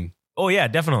concerning. Oh yeah,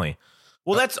 definitely.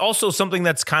 Well, that's also something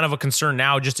that's kind of a concern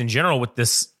now, just in general with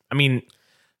this. I mean,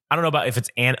 I don't know about if it's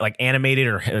like animated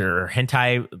or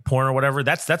hentai porn or whatever.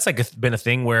 That's like been a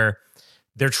thing where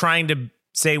they're trying to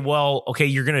say, well, okay,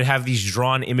 you're going to have these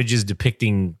drawn images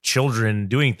depicting children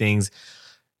doing things.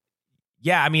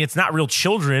 Yeah, I mean, it's not real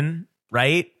children,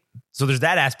 right? So there's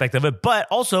that aspect of it. But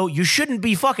also, you shouldn't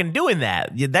be fucking doing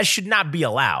that. That should not be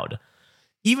allowed.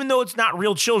 Even though it's not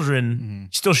real children,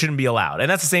 still shouldn't be allowed. And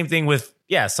that's the same thing with,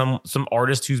 some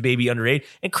artist who's maybe underage.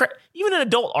 And even an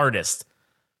adult artist,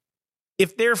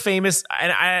 if they're famous,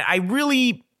 and I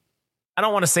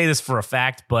don't want to say this for a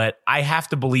fact, but I have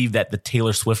to believe that the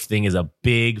Taylor Swift thing is a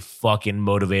big fucking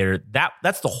motivator.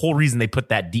 That's the whole reason they put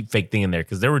that deep fake thing in there,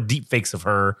 because there were deep fakes of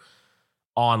her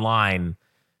online,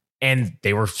 and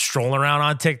they were strolling around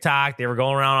on TikTok. They were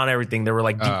going around on everything. There were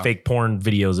like deep fake porn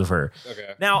videos of her.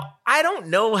 Okay. Now, I don't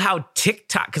know how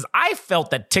TikTok, because I felt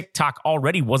that TikTok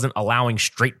already wasn't allowing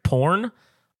straight porn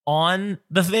on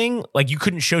the thing. Like, you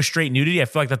couldn't show straight nudity. I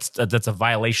feel like that's a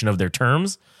violation of their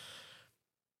terms.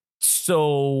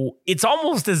 So it's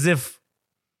almost as if,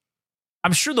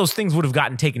 I'm sure those things would have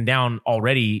gotten taken down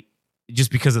already, just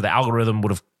because of the algorithm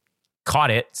would have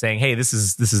caught it saying, hey, this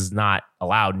is not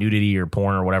allowed. Nudity or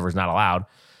porn or whatever is not allowed.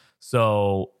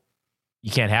 So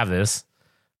you can't have this.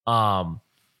 So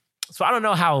I don't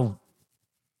know how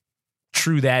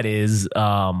true that is.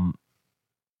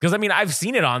 Because I mean, I've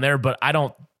seen it on there, but I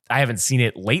haven't seen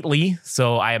it lately.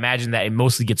 So I imagine that it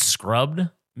mostly gets scrubbed.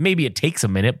 Maybe it takes a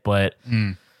minute, but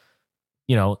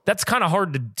that's kind of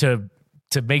hard to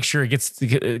make sure it gets,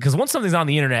 because once something's on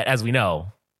the internet, as we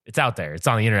know, it's out there. It's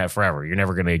on the internet forever. You're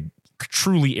never going to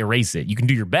truly erase it. You can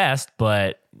do your best,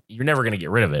 but you're never going to get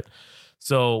rid of it.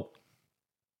 So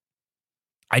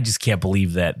I just can't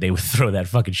believe that they would throw that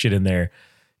fucking shit in there.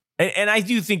 And I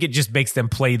do think it just makes them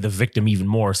play the victim even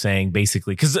more, saying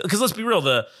basically, because let's be real,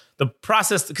 the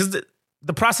process, because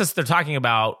the process they're talking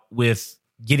about with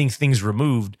getting things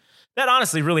removed, that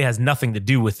honestly really has nothing to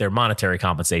do with their monetary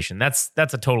compensation. That's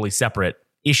a totally separate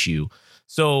issue.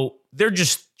 So they're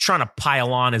just trying to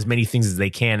pile on as many things as they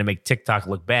can to make TikTok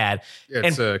look bad. Yeah,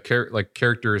 it's a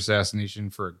character assassination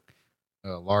for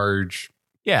a large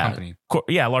company.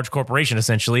 Large corporation,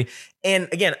 essentially. And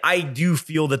again, I do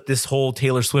feel that this whole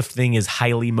Taylor Swift thing is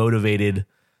highly motivated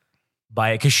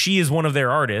by it, because she is one of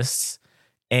their artists.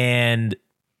 And,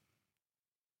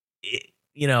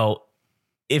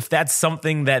 if that's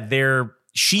something that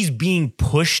she's being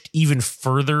pushed even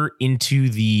further into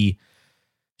the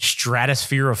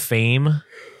stratosphere of fame,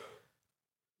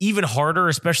 even harder,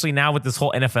 especially now with this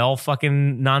whole NFL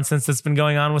fucking nonsense that's been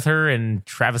going on with her and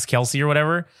Travis Kelce or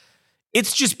whatever.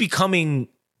 It's just becoming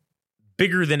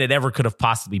bigger than it ever could have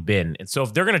possibly been. And so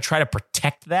if they're going to try to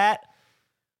protect that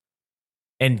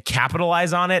and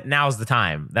capitalize on it, now's the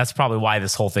time. That's probably why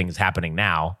this whole thing is happening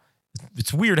now.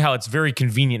 It's weird how it's very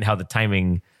convenient how the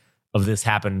timing of this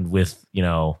happened with,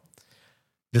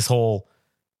 this whole,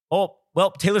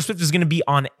 Taylor Swift is going to be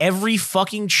on every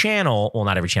fucking channel. Well,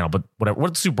 not every channel, but whatever.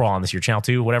 What's Super Bowl on this year? Channel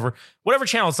 2, whatever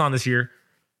channel it's on this year.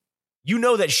 You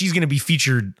know that she's going to be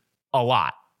featured a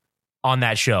lot on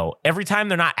that show. Every time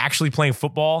they're not actually playing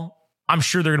football, I'm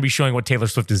sure they're going to be showing what Taylor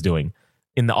Swift is doing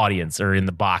in the audience or in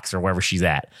the box or wherever she's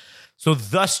at. So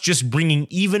thus just bringing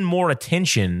even more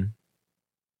attention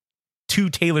to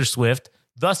Taylor Swift,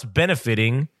 thus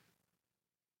benefiting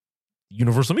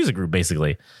Universal Music Group,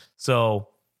 basically. So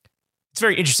it's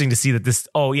very interesting to see that this,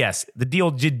 the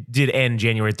deal did end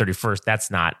January 31st.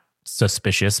 That's not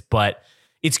suspicious, but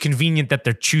it's convenient that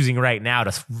they're choosing right now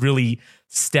to really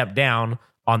step down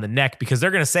on the neck, because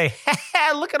they're going to say,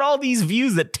 look at all these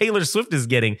views that Taylor Swift is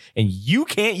getting, and you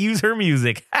can't use her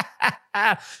music.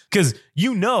 Because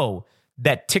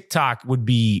that TikTok would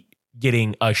be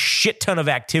getting a shit ton of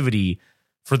activity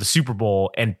for the Super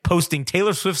Bowl and posting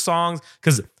Taylor Swift songs.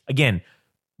 Because again,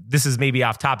 this is maybe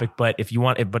off topic, but if you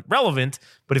want it, but relevant,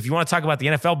 but if you want to talk about the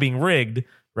NFL being rigged,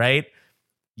 right?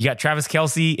 You got Travis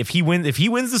Kelce. If he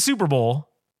wins the Super Bowl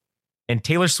and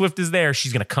Taylor Swift is there,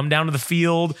 she's going to come down to the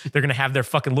field. They're going to have their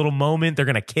fucking little moment. They're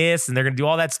going to kiss and they're going to do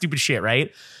all that stupid shit,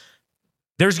 right?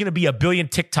 There's going to be a billion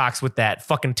TikToks with that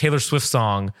fucking Taylor Swift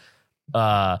song.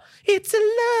 It's a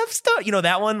love story.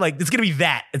 That one? Like, it's going to be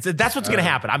that. That's what's going to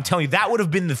happen. I'm telling you, that would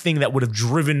have been the thing that would have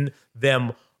driven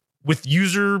them with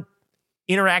user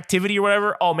interactivity or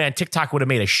whatever. Oh man, TikTok would have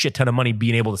made a shit ton of money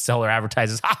being able to sell their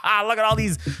advertisers. Look at all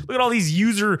these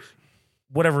user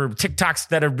whatever TikToks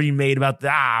that are being made about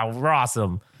we're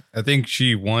awesome. I think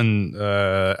she won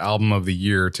album of the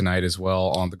year tonight as well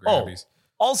on the Grammys.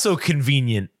 Also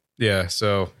convenient. Yeah,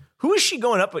 so who is she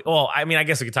going up with? Well, I mean, I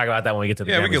guess we could talk about that when we get to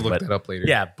the Grammys, we could look that up later.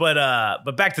 Yeah,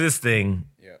 but back to this thing.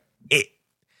 Yeah. What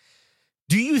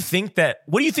do you think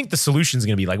the solution is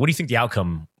going to be like? What do you think the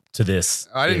outcome to this?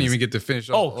 I didn't even get to finish.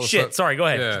 Shit. Sorry. Go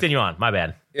ahead. Yeah. Continue on. My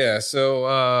bad. Yeah.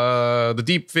 So the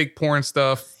deep fake porn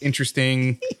stuff,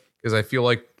 interesting, because I feel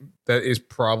like that is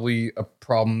probably a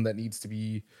problem that needs to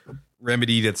be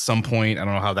remedied at some point. I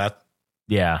don't know how that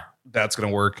that's going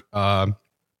to work. And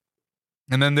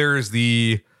then there's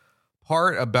the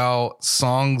part about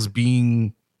songs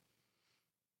being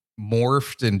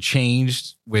morphed and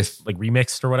changed with like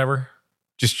remixed or whatever.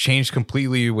 Just changed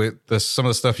completely with some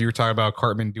of the stuff you were talking about,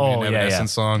 Cartman doing an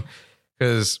Evanescence song,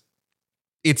 because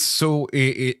it's so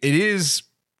it is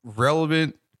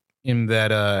relevant in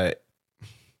that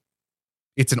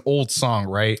it's an old song,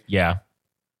 right? Yeah.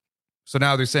 So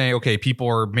now they're saying, okay, people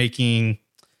are making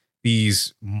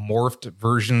these morphed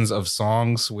versions of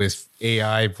songs with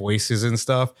AI voices and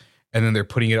stuff, and then they're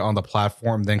putting it on the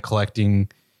platform, then collecting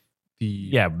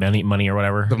the money or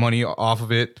whatever, the money off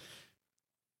of it.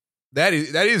 That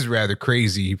is rather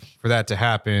crazy for that to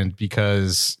happen,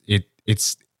 because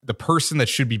it's the person that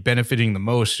should be benefiting the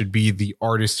most should be the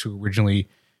artist who originally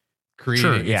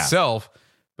created it itself.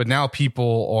 But now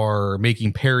people are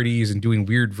making parodies and doing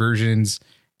weird versions,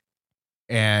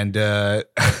 and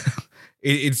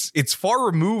it's far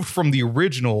removed from the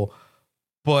original.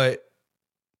 But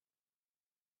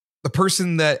the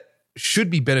person that should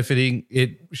be benefiting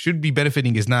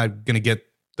is not going to get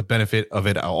the benefit of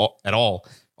it at all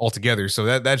altogether.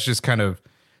 So that's just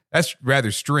that's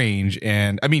rather strange.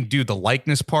 And I mean, dude, the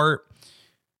likeness part,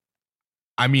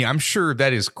 I mean, I'm sure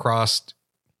that has crossed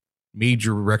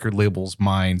major record labels'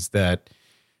 minds that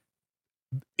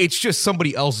it's just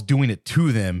somebody else doing it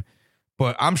to them.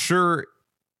 But I'm sure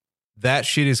that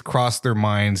shit has crossed their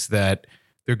minds that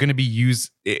they're going to be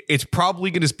it's probably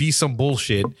going to be some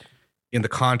bullshit in the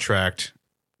contract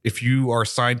if you are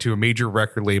signed to a major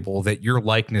record label that your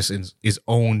likeness is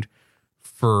owned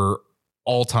for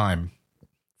all time.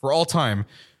 For all time,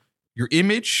 your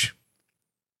image,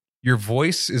 your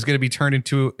voice is going to be turned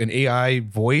into an AI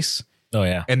voice. Oh,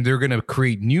 yeah. And they're going to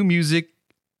create new music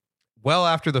well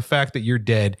after the fact that you're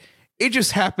dead. It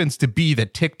just happens to be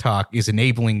that TikTok is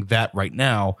enabling that right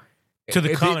now. To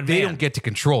the common man. They don't get to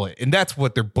control it. And that's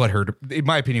what they're butthurt, in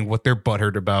my opinion, what they're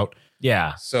butthurt about.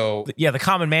 Yeah. So the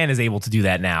common man is able to do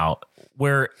that now,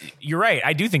 where you're right.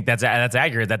 I do think that's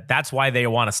accurate. That's why they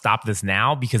want to stop this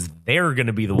now, because they're going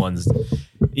to be the ones.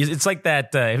 It's like that.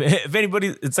 If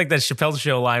anybody, it's like that Chappelle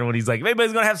Show line when he's like, if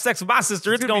anybody's going to have sex with my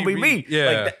sister, it's going to be me.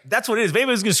 Yeah. Like, that's what it is. If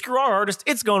anybody's going to screw our artist,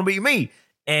 it's going to be me.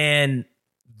 And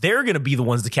they're going to be the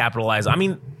ones to capitalize. I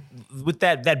mean, with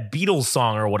that Beatles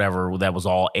song or whatever, that was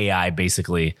all AI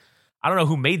basically. I don't know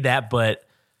who made that, but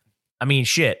I mean,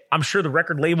 shit. I'm sure the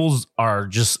record labels are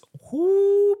just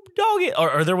whoop dog it.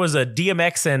 Or there was a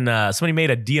DMX and somebody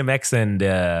made a DMX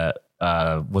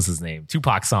and what's his name?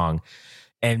 Tupac song.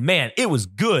 And man, it was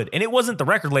good. And it wasn't the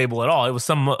record label at all. It was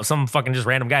some fucking just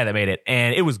random guy that made it.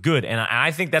 And it was good. And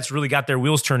I think that's really got their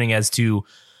wheels turning as to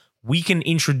we can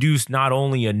introduce not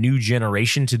only a new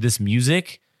generation to this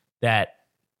music that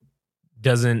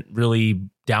doesn't really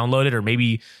download it, or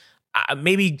maybe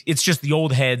it's just the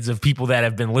old heads of people that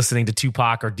have been listening to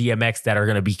Tupac or DMX that are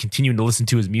going to be continuing to listen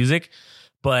to his music.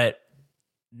 But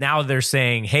now they're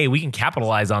saying, hey, we can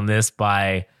capitalize on this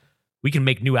we can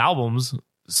make new albums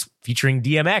featuring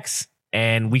DMX,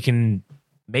 and we can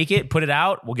make it, put it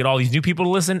out. We'll get all these new people to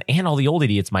listen, and all the old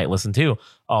idiots might listen too.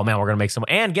 Oh man, we're going to make some.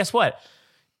 And guess what?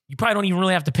 You probably don't even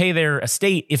really have to pay their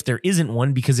estate if there isn't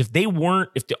one, because if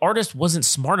the artist wasn't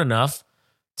smart enough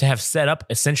to have set up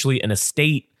essentially an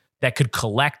estate that could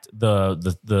collect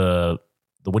the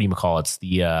what do you call it?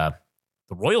 The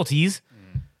royalties.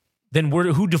 Then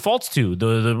who defaults to?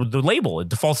 The label. It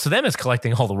defaults to them as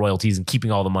collecting all the royalties and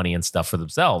keeping all the money and stuff for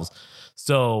themselves.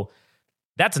 So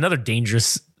that's another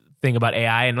dangerous thing about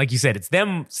AI. And like you said, it's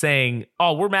them saying,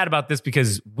 oh, we're mad about this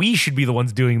because we should be the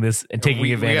ones doing this and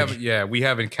taking advantage. We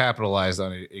haven't capitalized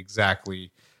on it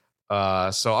exactly.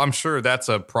 So I'm sure that's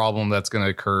a problem that's going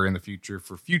to occur in the future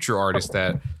for future artists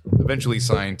that eventually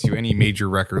sign to any major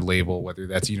record label, whether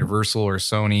that's Universal or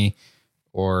Sony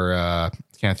or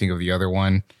can't think of the other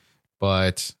one.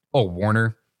 But,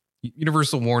 Warner,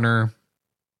 Universal, Warner,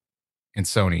 and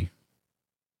Sony.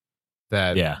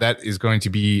 That is going to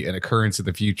be an occurrence in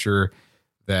the future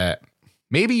that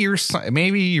maybe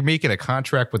you're making a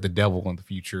contract with the devil in the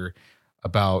future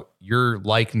about your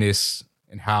likeness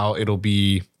and how it'll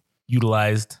be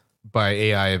utilized by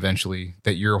AI eventually,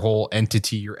 that your whole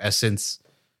entity, your essence,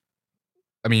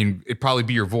 I mean, it'd probably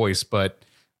be your voice, but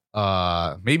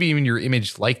maybe even your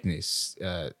image likeness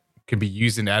can be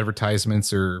used in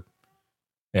advertisements or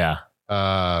yeah.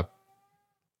 What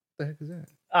the heck is that?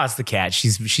 Oh, it's the cat.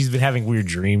 She's been having weird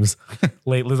dreams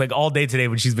lately. Like all day today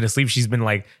when she's been asleep, she's been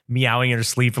like meowing in her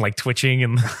sleep and like twitching,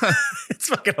 and it's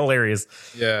fucking hilarious.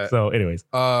 Yeah. So, anyways.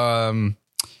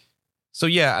 So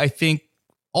yeah, I think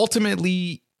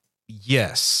ultimately,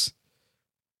 yes,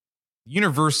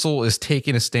 Universal is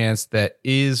taking a stance that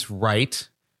is right.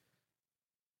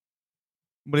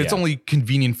 But it's Yeah. only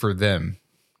convenient for them.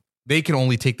 They can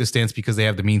only take the stance because they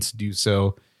have the means to do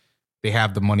so. They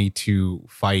have the money to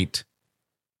fight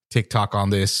TikTok on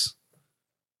this.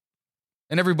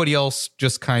 And everybody else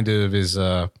just kind of is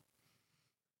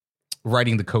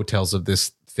riding the coattails of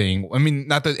this thing. I mean,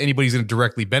 not that anybody's going to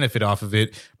directly benefit off of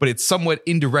it, but it somewhat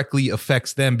indirectly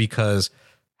affects them because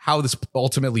how this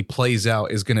ultimately plays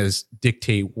out is going to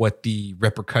dictate what the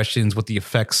repercussions, what the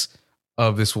effects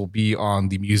of this will be on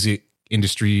the music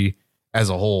industry as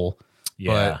a whole.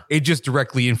 Yeah. But it just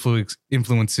directly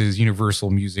influences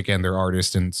Universal Music and their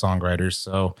artists and songwriters.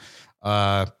 So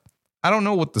I don't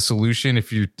know what the solution,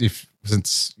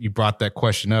 since you brought that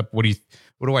question up, what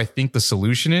do I think the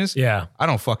solution is? Yeah. I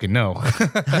don't fucking know.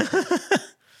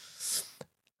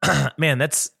 Man,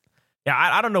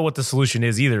 I don't know what the solution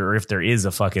is either, or if there is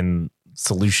a fucking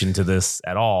solution to this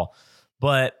at all.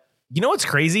 But you know what's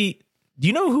crazy? Do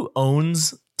you know who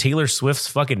owns Taylor Swift's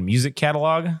fucking music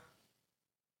catalog?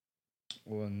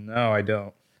 Well, no, I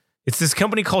don't. It's this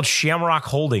company called Shamrock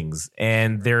Holdings,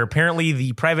 and they're apparently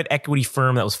the private equity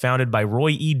firm that was founded by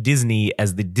Roy E. Disney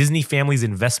as the Disney family's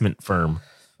investment firm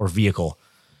or vehicle.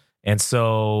 And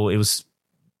so it's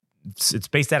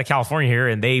based out of California here,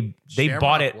 and they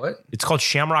bought it. What? It's called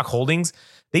Shamrock Holdings.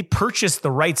 They purchased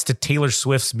the rights to Taylor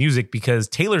Swift's music because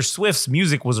Taylor Swift's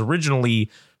music was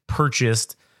originally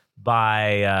purchased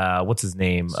by what's his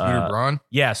name? Scooter Braun?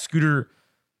 Yeah, Scooter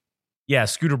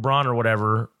Braun or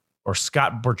whatever, or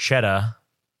Scott Borchetta.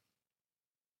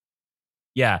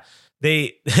 Yeah,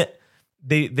 they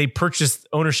purchased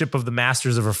ownership of the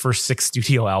masters of her first 6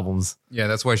 studio albums. Yeah,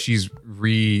 that's why she's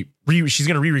She's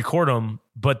going to re-record them,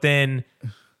 but then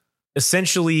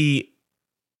essentially,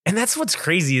 and that's what's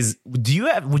crazy is, would you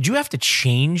have to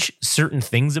change certain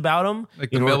things about them?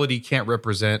 like the melody can't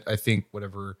represent, I think,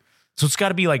 whatever. So it's got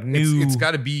to be like new. It's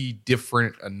got to be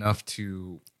different enough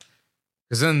to,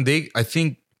 because then I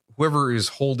think whoever is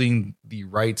holding the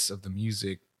rights of the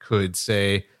music could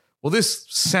say, well, this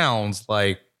sounds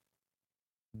like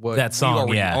what That song, we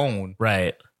already yeah. own.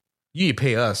 Right. You need to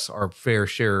pay us our fair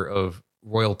share of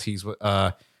royalties.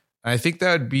 I think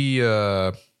that'd be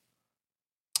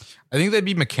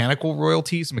mechanical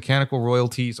royalties. Mechanical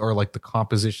royalties are like the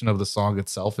composition of the song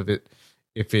itself.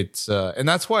 If it's and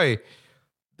that's why,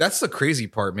 that's the crazy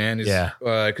part, man. Is, Yeah.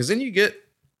 Because then you get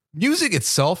music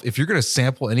itself. If you're gonna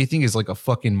sample anything, is like a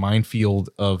fucking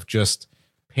minefield of just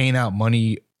paying out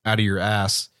money out of your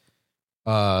ass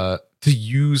to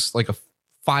use like a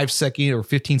 5-second or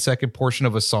 15-second portion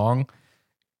of a song.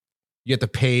 You have to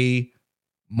pay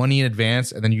money in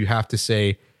advance, and then you have to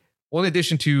say, well, in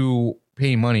addition to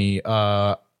paying money,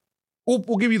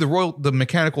 we'll give you the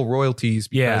mechanical royalties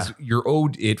because you're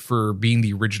owed it for being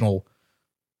the original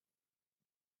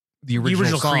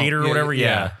song. creator or whatever.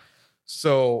 Yeah.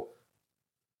 So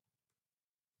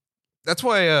that's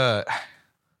why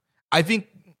I think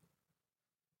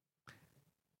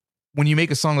when you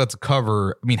make a song that's a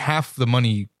cover, I mean, half the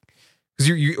money, because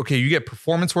you get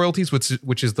performance royalties,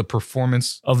 which is the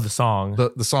performance Of the song.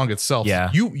 the song itself. Yeah.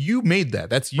 You made that.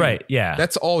 That's you. Right. Yeah.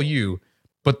 That's all you.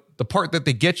 But the part that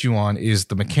they get you on is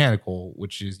the mechanical,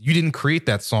 which is you didn't create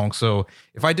that song. So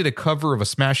if I did a cover of a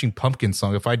Smashing Pumpkins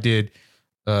song, if I did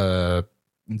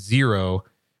Zero,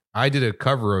 I did a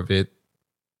cover of it,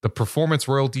 the performance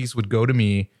royalties would go to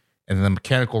me, and then the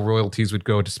mechanical royalties would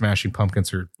go to Smashing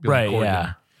Pumpkins or Billy Right, Corgan.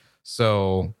 yeah.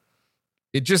 So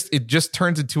it just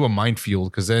turns into a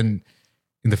minefield, because then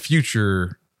in the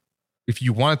future, if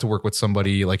you wanted to work with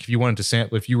somebody, like if you wanted to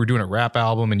sample, if you were doing a rap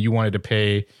album and you wanted to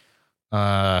pay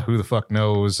who the fuck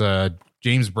knows,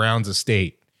 James Brown's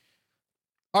estate.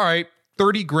 All right,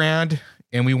 $30,000,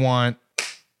 and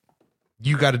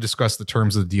you got to discuss the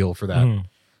terms of the deal for that. Mhm.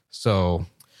 So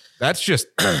that's just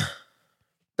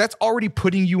that's already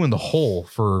putting you in the hole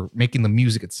for making the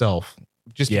music itself,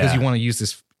 just because Yeah. you want to use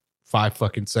this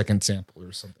 5-second sample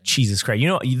or something. Jesus Christ. You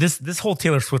know, this whole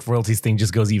Taylor Swift royalties thing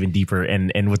just goes even deeper,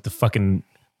 and with the fucking,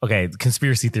 okay,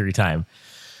 conspiracy theory time.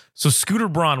 So Scooter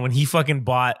Braun, when he fucking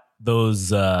bought those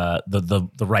the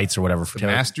rights or whatever for The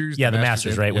Taylor, masters? yeah, The the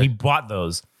masters, masters, right? yeah. When he bought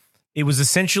those, it was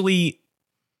essentially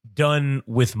done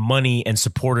with money and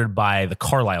supported by the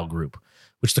Carlyle Group,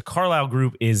 which the Carlyle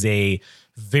Group is a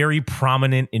very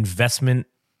prominent investment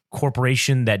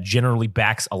corporation that generally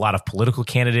backs a lot of political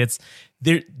candidates.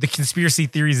 The conspiracy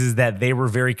theories is that they were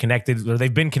very connected, or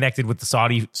they've been connected with the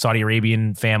Saudi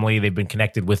Arabian family. They've been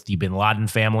connected with the Bin Laden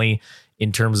family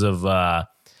in terms of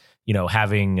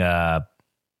having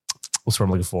what's what I'm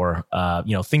looking for,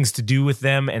 things to do with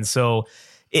them. And so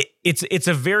it's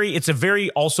a very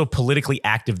also politically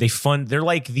active. They're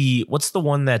like what's the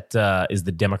one that is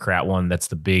the Democrat one that's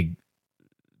the big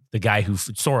the guy who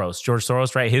George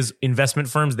Soros, right? His investment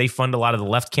firms, they fund a lot of the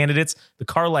left candidates. The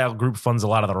Carlyle Group funds a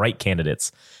lot of the right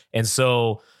candidates. And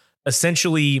so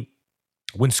essentially,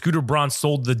 when Scooter Braun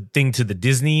sold the thing to the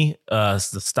Disney,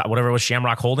 whatever it was,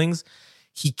 Shamrock Holdings,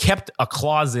 he kept a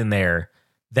clause in there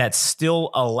that still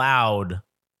allowed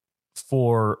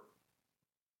for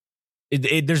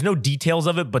there's no details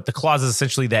of it, but the clause is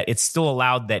essentially that it's still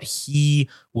allowed that he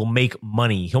will make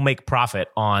money. He'll make profit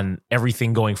on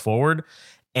everything going forward.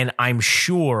 And I'm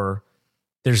sure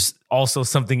there's also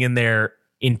something in there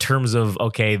in terms of,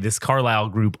 okay, this Carlyle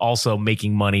Group also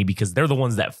making money because they're the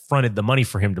ones that fronted the money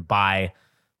for him to buy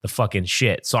the fucking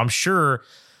shit. So I'm sure.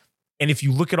 And if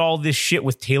you look at all this shit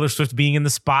with Taylor Swift being in the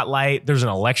spotlight, there's an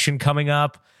election coming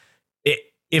up.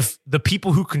 If the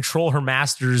people who control her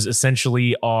masters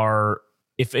essentially are,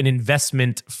 if an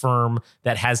investment firm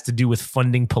that has to do with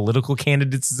funding political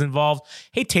candidates is involved,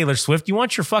 hey, Taylor Swift, you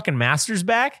want your fucking masters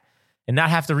back and not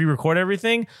have to re-record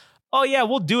everything? Oh, yeah,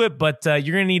 we'll do it, but you're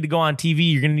going to need to go on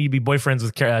TV. You're going to need to be boyfriends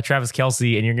with Travis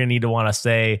Kelce, and you're going to need to want to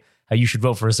say how you should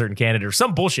vote for a certain candidate or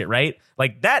some bullshit, right?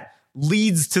 Like that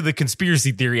leads to the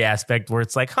conspiracy theory aspect where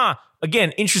it's like,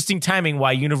 again, interesting timing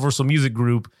why Universal Music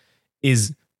Group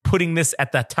is putting this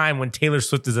at that time when Taylor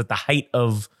Swift is at the height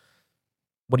of,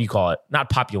 what do you call it? Not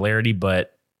popularity,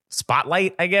 but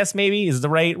spotlight, I guess maybe is the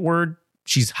right word.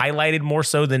 She's highlighted more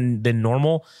so than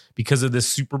normal because of this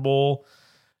Super Bowl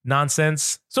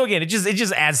nonsense. So again, it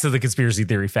just adds to the conspiracy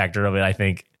theory factor of it, I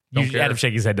think. Adam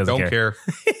shaking his head doesn't care.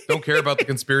 Don't care about the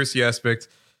conspiracy aspect.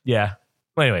 Yeah.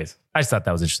 Well, anyways, I just thought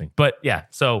that was interesting. But yeah,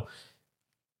 so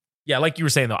yeah, like you were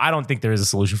saying though, I don't think there is a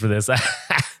solution for this.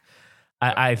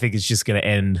 I think it's just going to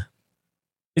end.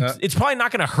 It's probably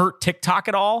not going to hurt TikTok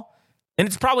at all. And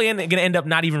it's probably going to end up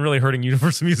not even really hurting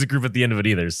Universal Music Group at the end of it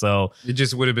either. So it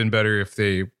just would have been better if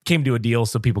they came to a deal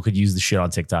so people could use the shit on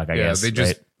TikTok, I guess. They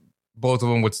just, both of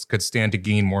them could stand to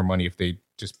gain more money if they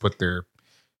just put their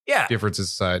differences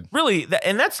aside. Really.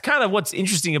 And that's kind of what's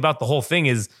interesting about the whole thing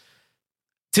is,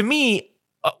 to me,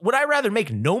 would I rather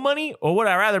make no money or would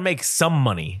I rather make some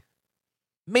money?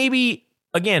 Maybe,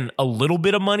 again, a little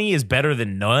bit of money is better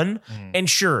than none. And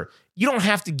sure, you don't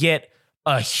have to get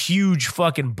a huge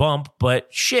fucking bump, but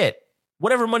shit,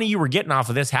 whatever money you were getting off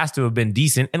of this has to have been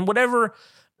decent. And whatever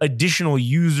additional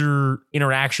user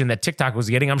interaction that TikTok was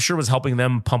getting, I'm sure was helping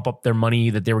them pump up their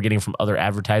money that they were getting from other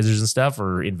advertisers and stuff,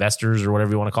 or investors or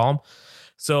whatever you want to call them.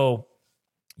 So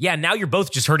yeah, now you're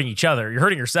both just hurting each other. You're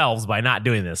hurting yourselves by not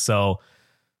doing this. So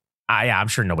I'm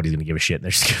sure nobody's going to give a shit. They're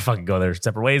just going to fucking go their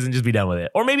separate ways and just be done with it.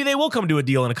 Or maybe they will come to a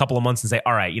deal in a couple of months and say,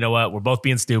 all right, you know what? We're both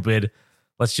being stupid.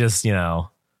 Let's just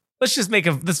make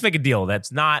a deal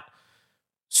that's not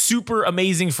super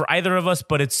amazing for either of us,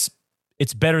 but it's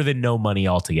better than no money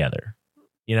altogether,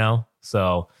 you know?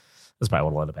 So that's probably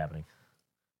what will end up happening,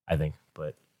 I think.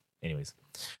 But anyways.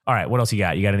 All right, what else you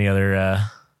got? You got any other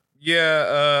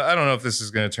I don't know if this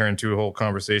is going to turn into a whole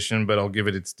conversation, but I'll give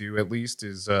it its due at least.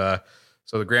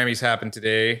 So the Grammys happened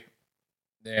today,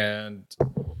 and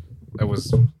I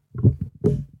was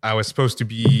supposed to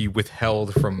be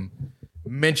withheld from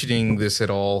mentioning this at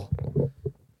all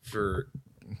to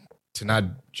not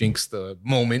jinx the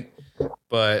moment.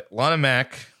 But Lana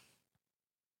Mac,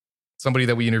 somebody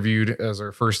that we interviewed as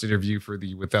our first interview for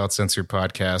the Without Censor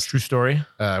podcast, true story,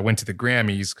 went to the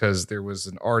Grammys because there was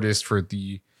an artist for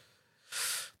the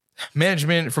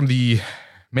management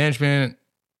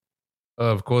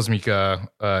of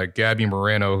Cosmica, Gabby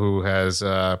Moreno, who has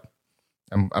I'm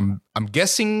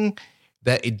guessing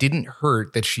that it didn't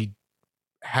hurt that she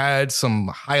had some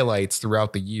highlights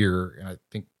throughout the year, and I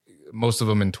think most of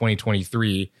them in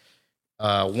 2023.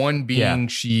 One being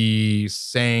she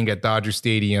sang at Dodger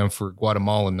Stadium for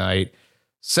Guatemala night.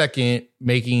 Second,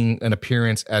 making an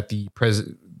appearance at the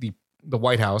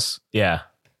White House. Yeah.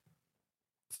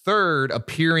 Third,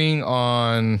 appearing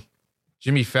on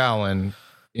Jimmy Fallon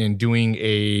in doing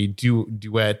a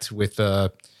duet with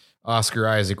Oscar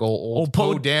Isaac, old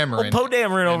Poe Dameron. Old Poe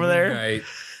Dameron over there.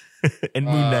 And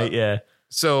Moon Knight, yeah.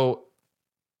 So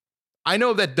I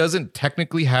know that doesn't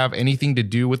technically have anything to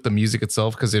do with the music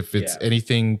itself, because if it's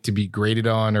anything to be graded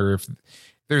on, or if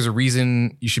there's a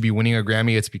reason you should be winning a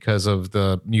Grammy, it's because of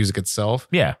the music itself.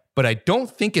 Yeah. But I don't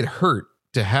think it hurt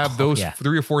to have those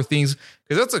 3 or 4 things,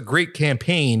 because that's a great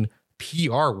campaign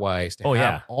PR-wise to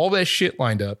have all that shit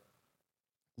lined up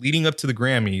leading up to the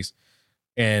Grammys.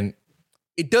 And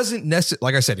it doesn't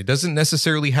like I said, it doesn't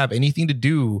necessarily have anything to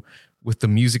do with the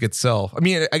music itself. I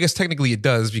mean, I guess technically it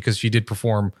does, because she did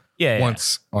perform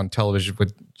once on television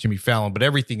with Jimmy Fallon, but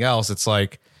everything else, it's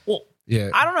like, I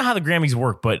don't know how the Grammys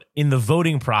work, but in the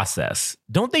voting process,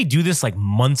 don't they do this like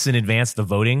months in advance, the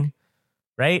voting,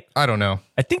 right? I don't know.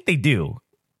 I think they do.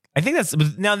 I think that's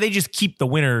now they just keep the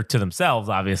winner to themselves,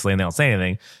 obviously, and they don't say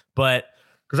anything. But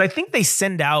because I think they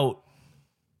send out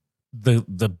the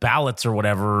ballots or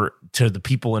whatever to the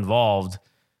people involved,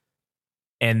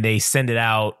 and they send it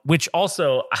out, which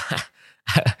also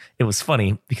it was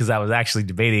funny because I was actually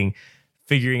debating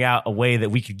figuring out a way that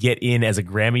we could get in as a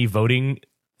Grammy voting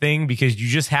thing, because you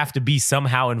just have to be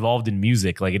somehow involved in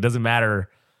music. Like, it doesn't matter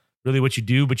really what you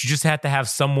do, but you just have to have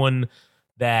someone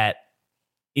that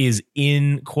is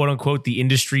in quote unquote the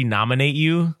industry nominate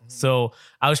you. So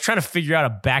I was trying to figure out a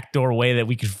backdoor way that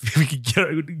we could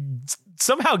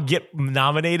somehow get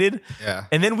nominated. Yeah.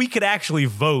 And then we could actually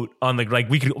vote on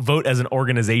we could vote as an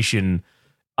organization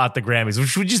at the Grammys,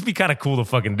 which would just be kind of cool to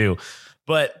fucking do.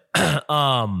 But yeah,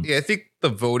 I think the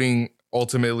voting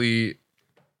ultimately,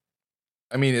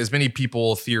 I mean, as many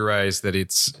people theorize that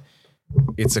it's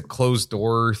a closed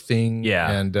door thing.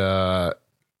 Yeah. And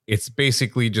it's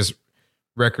basically just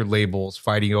record labels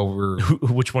fighting over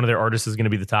which one of their artists is going to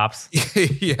be the tops.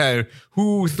 Yeah,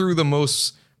 who threw the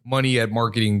most money at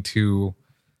marketing to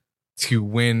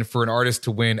win, for an artist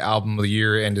to win album of the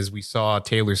year. And as we saw,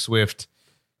 Taylor Swift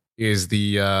is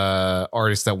the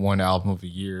artist that won album of the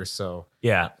year. So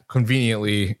yeah,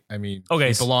 conveniently, I mean,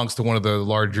 okay, it belongs to one of the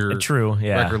larger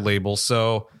record labels.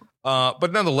 So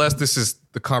but nonetheless, this is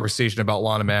the conversation about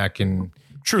Lana Mac and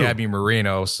Gabby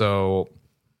Moreno. So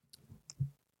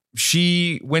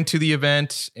she went to the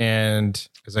event, and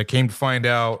as I came to find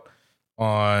out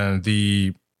on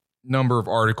the number of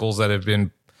articles that have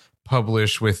been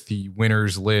published with the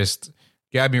winners list,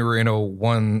 Gabby Moreno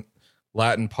won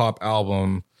Latin pop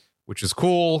album, which is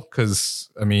cool because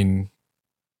I mean,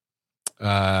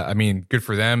 good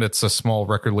for them. It's a small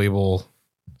record label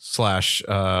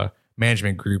 /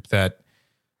 management group that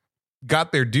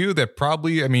got their due. That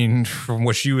probably, I mean, from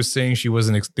what she was saying,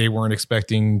 they weren't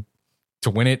expecting to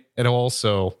win it at all.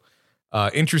 So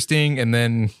interesting. And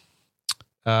then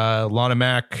Lana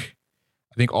Mac,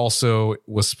 I think, also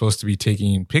was supposed to be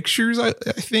taking pictures, I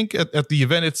think, at the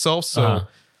event itself. So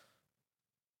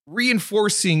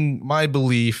reinforcing my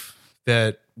belief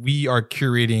that we are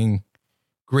curating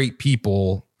great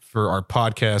people for our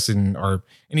podcast and our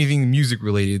anything music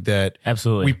related, that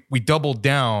absolutely we doubled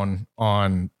down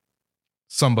on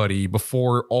somebody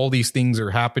before all these things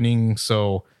are happening.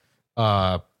 So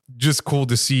just cool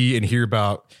to see and hear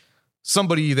about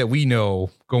somebody that we know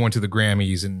going to the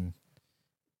Grammys, and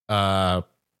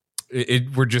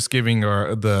we're just giving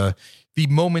the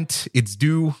moment its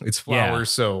due, its flowers.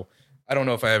 Yeah. So I don't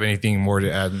know if I have anything more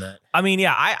to add than that. I mean,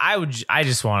 yeah, I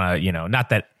just want to, not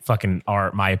that fucking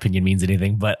my opinion means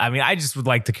anything, but I mean, I just would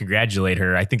like to congratulate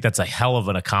her. I think that's a hell of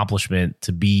an accomplishment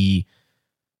to be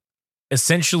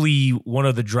essentially one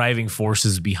of the driving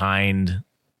forces behind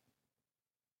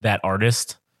that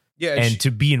artist. Yeah, and to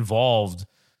be involved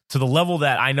to the level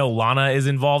that I know Lana is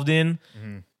involved in.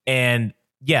 Mm-hmm. And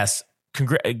yes,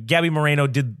 Gabby Moreno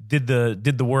did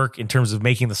the work in terms of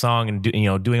making the song and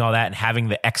doing all that and having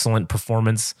the excellent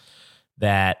performance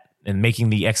and making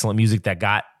the excellent music that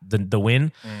got the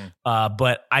win.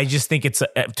 But I just think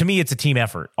to me it's a team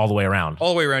effort all the way around.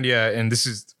 All the way around, yeah. And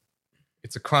it's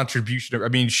a contribution. I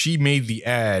mean, she made the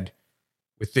ad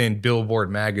within Billboard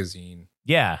magazine.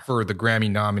 Yeah, for the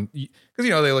Grammy nominee,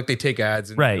 because they take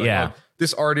ads and right. Yeah,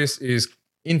 this artist is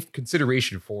in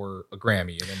consideration for a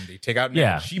Grammy, and then they take out.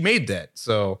 Yeah, she made that,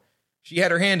 so she had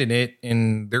her hand in it,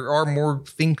 and there are more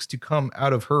things to come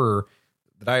out of her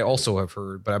that I also have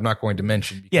heard, but I'm not going to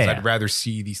mention because I'd rather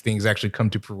see these things actually come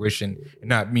to fruition and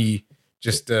not me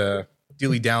just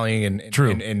dilly dallying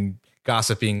and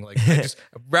gossiping. Like, I'd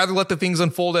rather let the things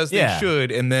unfold as they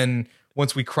should, and then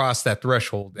once we cross that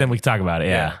threshold, then we can talk about it.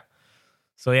 Yeah.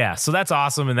 So that's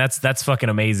awesome, and that's fucking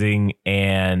amazing.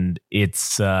 And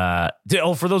it's for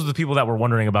those of the people that were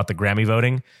wondering about the Grammy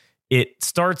voting, it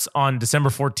starts on December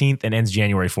 14th and ends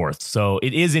January 4th. So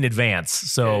it is in advance.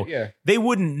 So they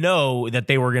wouldn't know that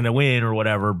they were going to win or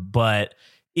whatever, but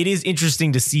it is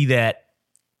interesting to see that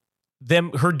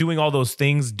her doing all those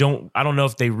things I don't know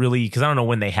if they really, because I don't know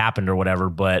when they happened or whatever,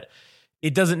 but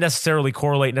it doesn't necessarily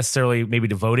correlate maybe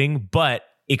to voting, but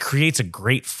it creates a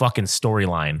great fucking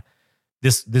storyline.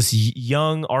 This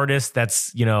young artist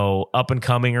that's, up and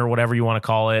coming or whatever you want to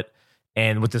call it.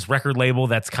 And with this record label,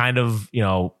 that's kind of,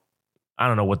 I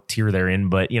don't know what tier they're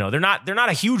in, but they're not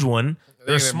a huge one.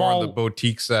 They're small, more on the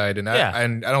boutique side. And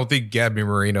I don't think Gabby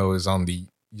Moreno is on the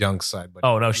young side, but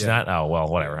no, she's not. Oh, well,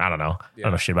 whatever. I don't know. I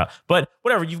don't know shit about, but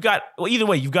whatever. Either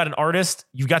way, you've got an artist,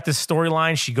 you've got this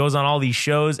storyline. She goes on all these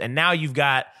shows, and now you've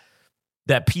got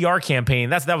that PR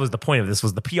campaign. That was the point of this,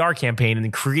 was the PR campaign, and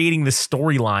then creating this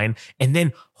storyline, and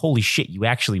then holy shit, you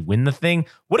actually win the thing.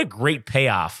 What a great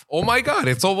payoff. Oh my God.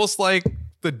 It's almost like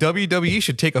the WWE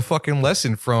should take a fucking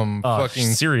lesson from fucking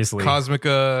seriously.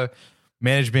 Cosmica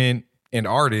management and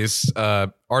artist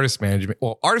management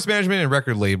and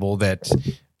record label, that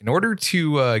in order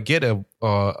to get a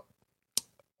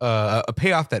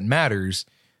payoff that matters,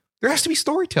 there has to be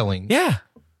storytelling. Yeah.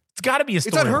 It's got to be a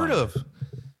story. It's unheard of.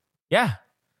 Yeah.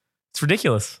 It's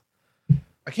ridiculous.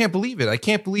 I can't believe it. I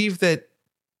can't believe that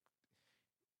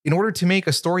in order to make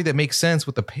a story that makes sense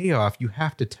with the payoff, you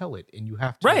have to tell it, and you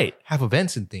have to have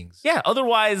events and things. Yeah.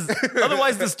 Otherwise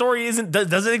the story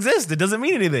doesn't exist. It doesn't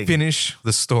mean anything. Finish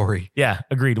the story. Yeah.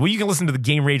 Agreed. Well, you can listen to the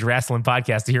Game Rage Wrestling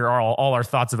podcast to hear all our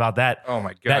thoughts about that. Oh my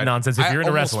God. That nonsense. If you're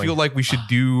into wrestling. I feel like we should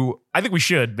do. I think we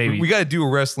should, baby. We got to do a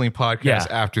wrestling podcast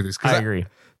after this. I agree.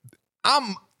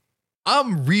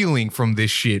 I'm reeling from this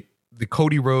shit. The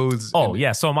Cody Rhodes. Oh,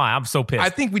 yeah. So am I. I'm so pissed.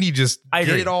 I think we need to just get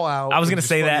it all out. I was going to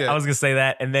say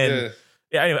that. And then,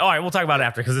 anyway, all right, we'll talk about it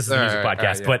after because this is a music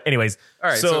podcast. But anyways, all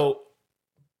right. So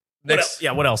next,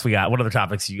 what else we got? What other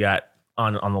topics you got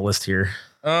on the list here?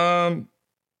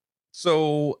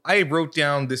 So I wrote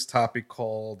down this topic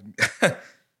called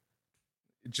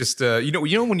just you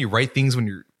know when you write things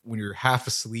when you're half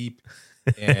asleep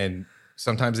and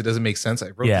sometimes it doesn't make sense. I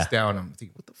wrote this down. I'm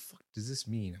thinking, what the fuck does this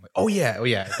mean? I'm like, oh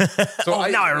yeah. So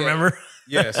now I remember.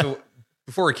 So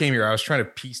before I came here, I was trying to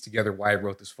piece together why I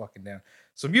wrote this fucking down.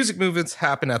 So music movements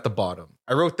happen at the bottom.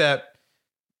 I wrote that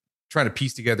trying to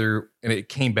piece together, and it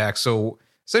came back. So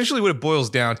essentially, what it boils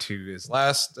down to is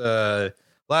last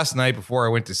night before I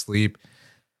went to sleep,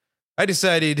 I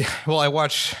decided. Well, I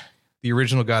watched the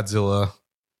original Godzilla,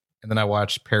 and then I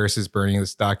watched Paris is Burning,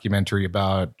 this documentary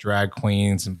about drag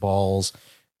queens and balls.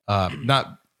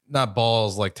 Not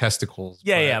balls like testicles.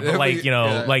 But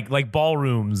like, like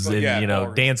ballrooms and,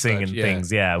 ballrooms dancing and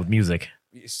things. Yeah. With music.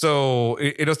 So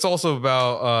it's also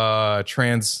about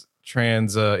trans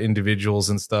individuals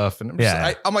and stuff. And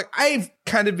I'm like, I've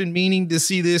kind of been meaning to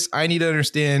see this. I need to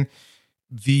understand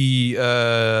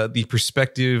the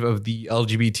perspective of the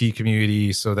LGBT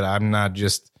community so that I'm not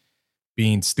just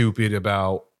being stupid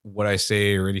about what I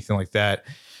say or anything like that.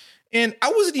 And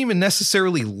I wasn't even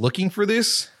necessarily looking for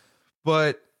this,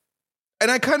 and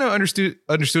I kind of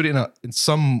understood it in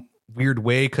some weird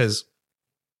way, because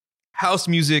house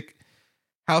music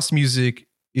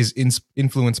is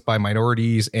influenced by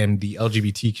minorities and the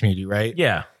LGBT community, right?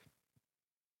 Yeah.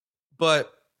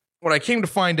 But what I came to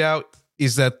find out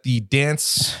is that the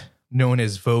dance known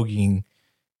as voguing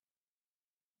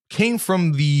came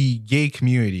from the gay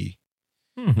community.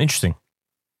 Interesting.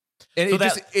 And so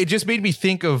it just made me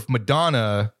think of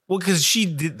Madonna. Well, because she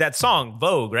did that song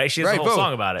Vogue, right? She has a whole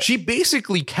song about it. She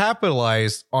basically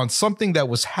capitalized on something that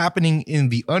was happening in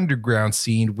the underground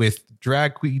scene with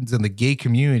drag queens and the gay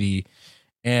community.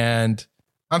 And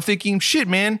I'm thinking, shit,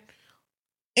 man,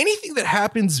 anything that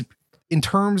happens in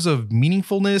terms of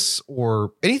meaningfulness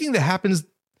or anything that happens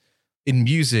in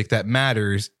music that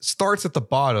matters starts at the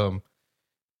bottom.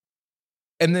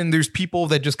 And then there's people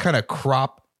that just kind of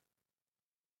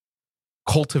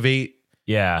cultivate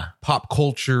pop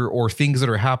culture or things that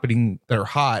are happening that are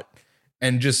hot,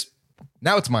 and just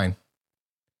now it's mine.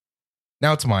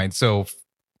 So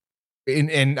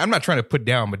and I'm not trying to put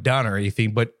down Madonna or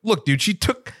anything, but look, dude, she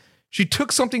took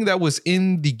something that was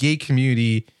in the gay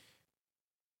community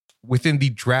within the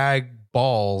drag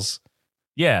balls,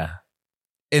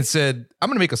 and said, I'm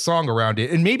gonna make a song around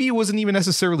it. And maybe it wasn't even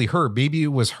necessarily her, maybe it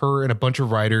was her and a bunch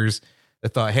of writers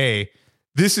that thought, hey,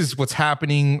 this is what's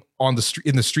happening on the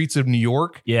in the streets of New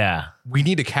York. Yeah. We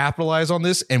need to capitalize on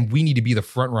this, and we need to be the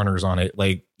front runners on it.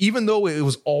 Like, even though it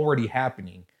was already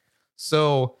happening.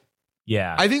 So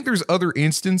yeah, I think there's other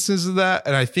instances of that.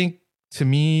 And I think, to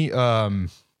me, I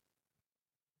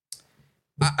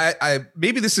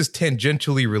maybe this is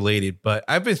tangentially related, but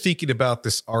I've been thinking about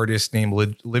this artist named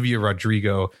Olivia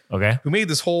Rodrigo. Okay. Who made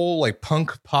this whole like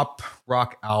punk pop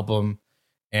rock album.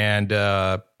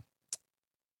 And,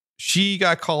 she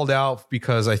got called out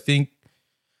because I think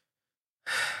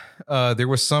there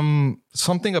was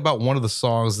something about one of the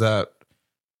songs that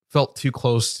felt too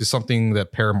close to something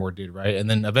that Paramore did, right? And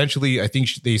then eventually, I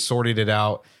think they sorted it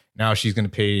out. Now she's going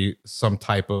to pay some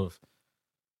type of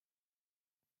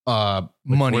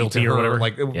money royalty to her, or whatever,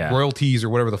 like royalties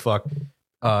or whatever the fuck,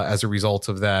 as a result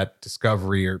of that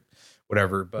discovery or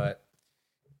whatever. But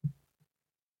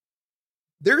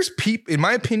there's people, in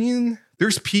my opinion,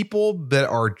 there's people that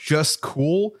are just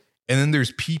cool, and then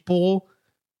there's people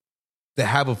that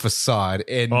have a facade.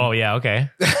 And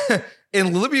okay.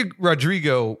 And Olivia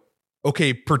Rodrigo,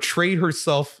 portrayed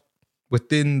herself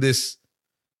within this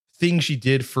thing she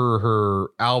did for her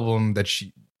album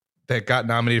that got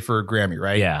nominated for a Grammy,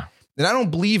 right? Yeah. And I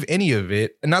don't believe any of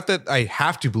it. And not that I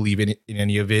have to believe in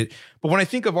any of it. But when I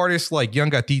think of artists like Young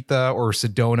Gatita or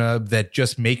Sedona that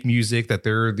just make music, that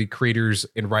they're the creators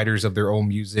and writers of their own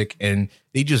music, and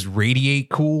they just radiate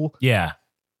cool. Yeah.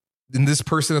 And this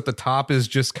person at the top is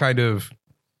just kind of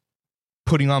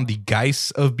putting on the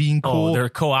guise of being cool. Oh, they're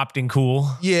co-opting cool.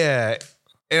 Yeah.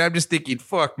 And I'm just thinking,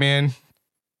 fuck, man.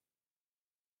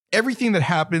 Everything that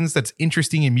happens that's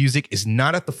interesting in music is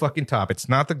not at the fucking top. It's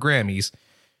not the Grammys.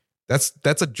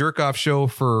 That's a jerk off show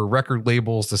for record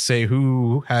labels to say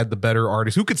who had the better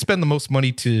artist, who could spend the most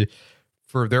money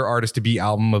for their artist to be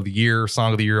album of the year,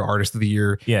 song of the year, artist of the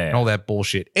year, and all that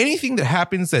bullshit. Anything that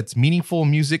happens that's meaningful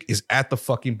in music is at the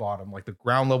fucking bottom, like the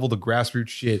ground level, the grassroots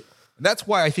shit. And that's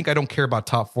why I think I don't care about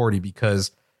top 40,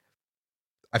 because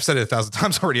I've said it 1,000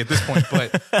 times already at this point,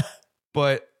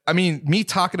 but I mean, me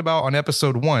talking about on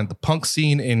episode 1, the punk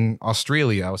scene in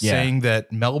Australia, I was saying that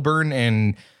Melbourne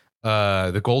and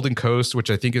the Golden Coast,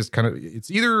 which I think is it's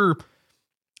either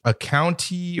a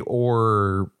county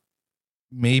or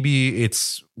maybe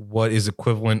it's what is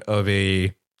equivalent of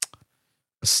a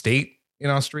state in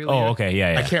Australia. Oh, okay.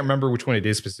 Yeah. I can't remember which one it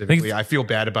is specifically. I feel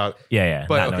bad about. Yeah.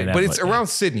 But okay, but it's around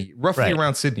Sydney, roughly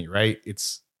around Sydney, right?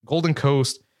 It's Golden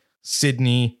Coast,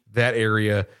 Sydney, that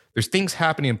area. There's things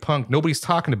happening in punk. Nobody's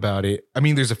talking about it. I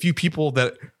mean, there's a few people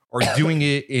that are doing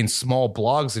it in small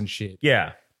blogs and shit.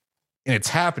 Yeah. And it's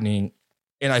happening.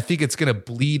 And I think it's going to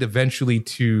bleed eventually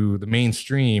to the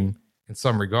mainstream in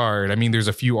some regard. I mean, there's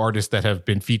a few artists that have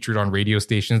been featured on radio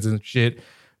stations and shit,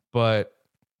 but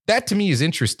that to me is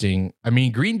interesting. I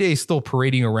mean, Green Day is still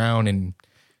parading around and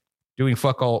doing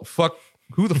fuck.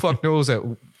 Who the fuck knows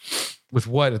with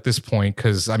what at this point?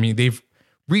 Because I mean, they've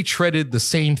retreaded the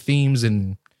same themes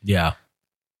and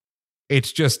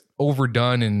it's just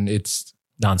overdone and it's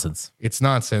nonsense. It's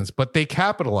nonsense, but they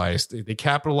capitalized. They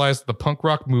capitalized the punk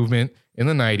rock movement in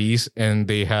the 90s, and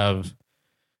they have,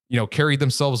 carried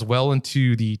themselves well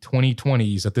into the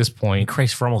 2020s at this point.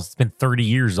 Christ, it's been 30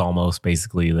 years almost,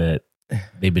 basically, that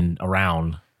they've been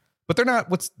around. But they're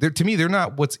not they're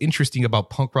not what's interesting about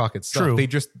punk rock itself. True.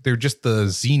 They're just the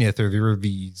zenith, or they're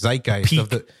the zeitgeist of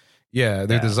the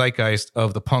the zeitgeist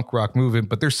of the punk rock movement,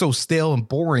 but they're so stale and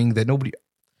boring that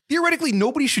theoretically,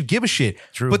 nobody should give a shit.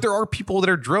 True. But there are people that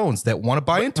are drones that want to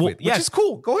buy into it, which is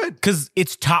cool. Go ahead. Because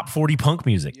it's top 40 punk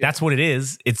music. Yeah. That's what it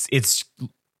is. It's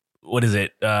what is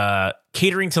it?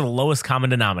 Catering to the lowest common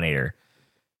denominator.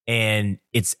 And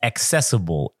it's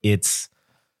accessible. It's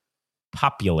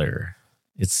popular.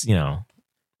 It's,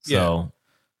 So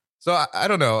I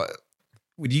don't know.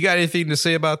 Would you got anything to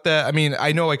say about that? I mean,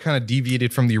 I know I kind of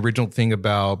deviated from the original thing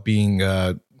about being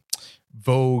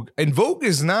Vogue. And Vogue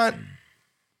is not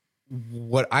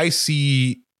what I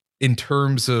see in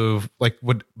terms of like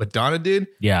what Madonna did.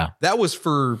 Yeah. That was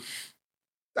for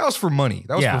money.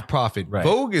 That was for profit. Right.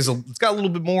 Vogue it's got a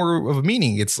little bit more of a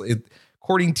meaning.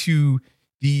 According to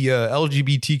the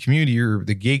LGBT community or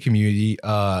the gay community,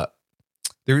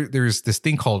 there's this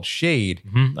thing called shade.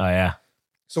 Mm-hmm. Oh yeah.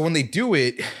 So when they do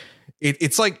it,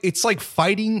 it's like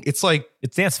fighting. It's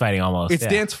dance fighting almost. It's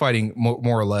dance fighting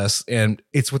more or less, and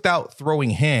it's without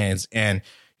throwing hands. And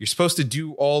you're supposed to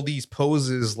do all these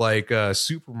poses like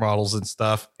supermodels and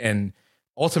stuff, and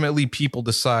ultimately people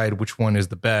decide which one is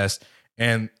the best.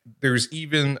 And there's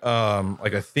even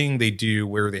like a thing they do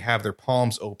where they have their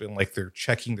palms open, like they're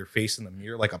checking their face in the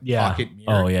mirror, like a pocket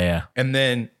mirror. Oh yeah. And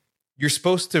then you're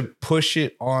supposed to push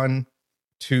it on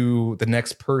to the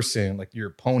next person, like your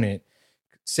opponent,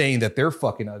 saying that they're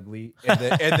fucking ugly, and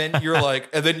then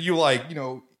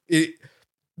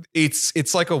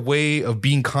it's like a way of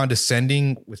being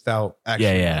condescending without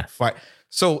actually fight.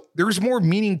 So there's more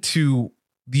meaning to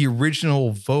the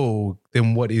original Vogue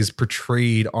than what is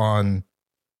portrayed on,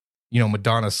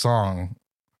 Madonna's song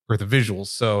or the visuals.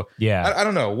 So I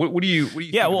don't know. What do you?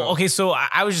 Yeah. Well, okay. So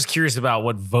I was just curious about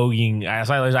what voguing.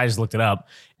 I just looked it up,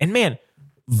 and man,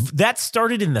 that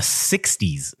started in the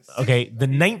 60s. Okay, the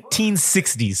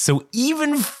 1960s. So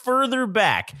even further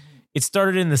back, it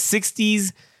started in the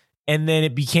 60s, and then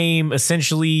it became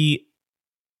essentially.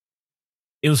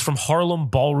 It was from Harlem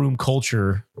ballroom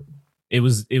culture. It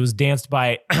was danced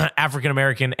by African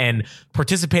American and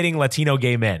participating Latino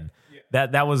gay men.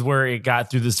 That was where it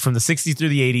got through this from the 60s through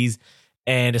the 80s,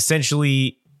 and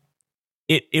essentially,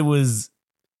 it was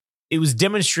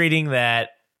demonstrating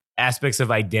that aspects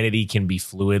of identity can be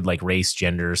fluid, like race,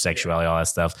 gender, sexuality, all that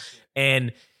stuff.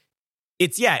 And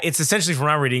it's essentially, from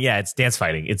what I'm reading, it's dance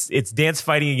fighting. It's dance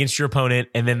fighting against your opponent,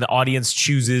 and then the audience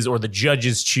chooses, or the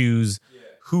judges choose,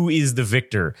 who is the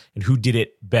victor and who did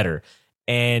it better.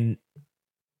 And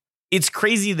it's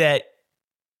crazy that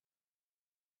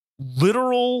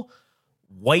literal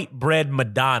white bread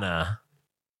Madonna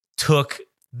took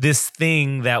this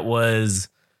thing that was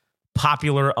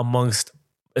popular amongst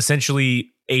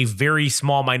essentially a very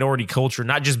small minority culture,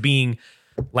 not just being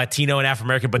Latino and African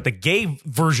American, but the gay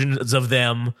versions of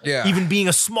them, even being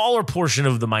a smaller portion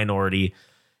of the minority,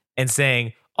 and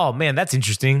saying, oh man, that's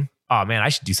interesting. Oh man, I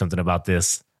should do something about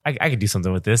this. I could do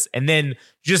something with this. And then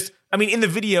just, I mean, in the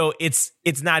video, it's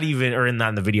not even, or not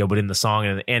in the video, but in the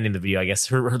song and in the video, I guess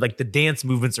her like the dance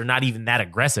movements are not even that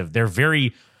aggressive. They're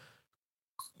very,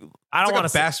 I don't want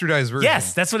to bastardized version.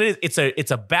 Yes, that's what it is.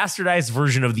 It's a bastardized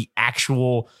version of the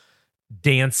actual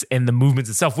dance and the movements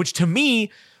itself, which to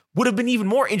me would have been even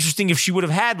more interesting if she would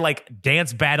have had like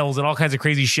dance battles and all kinds of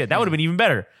crazy shit. That would have been even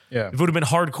better. Yeah. If it would have been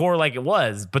hardcore like it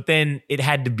was, but then it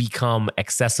had to become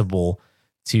accessible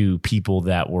to people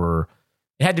that were,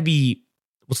 it had to be,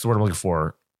 what's the word I'm looking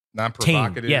for?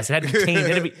 Non-provocative. Tamed. Yes, it had to be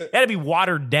tamed. It had to be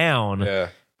watered down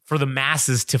for the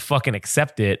masses to fucking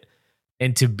accept it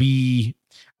and to be.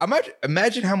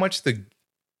 Imagine how much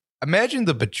imagine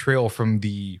the betrayal from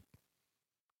the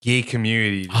gay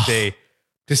community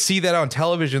to see that on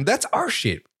television. That's our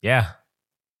shit. Yeah.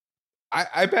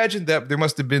 I imagine that there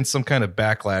must have been some kind of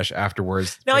backlash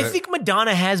afterwards. Now, I think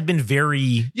Madonna has been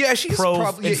very she's pro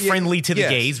and friendly to the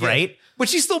gays, right? But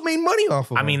she still made money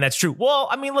off of I mean, that's true. Well,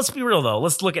 I mean, let's be real, though.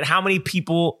 Let's look at how many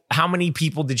people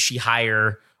did she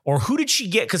hire, or who did she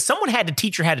get? Because someone had to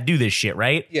teach her how to do this shit,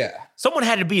 right? Yeah. Someone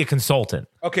had to be a consultant.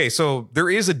 Okay, so there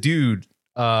is a dude.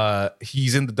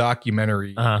 He's in the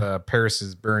documentary, Paris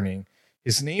is Burning.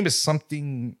 His name is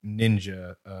something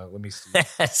Ninja. Let me see.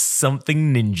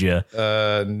 Something Ninja.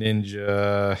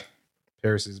 Ninja.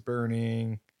 Paris is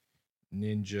Burning.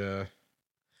 Ninja.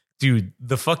 Dude,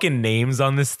 the fucking names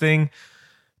on this thing.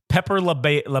 Pepper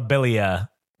Labelia.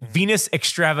 Venus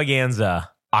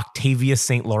Extravaganza. Octavia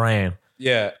St. Laurent.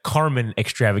 Yeah. Carmen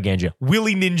Extravaganza.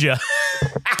 Willie Ninja.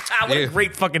 What a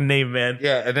great fucking name, man.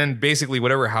 Yeah, and then basically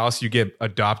whatever house you get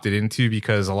adopted into,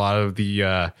 because a lot of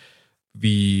the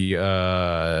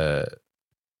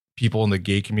people in the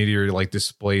gay community are like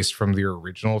displaced from their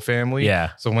original family.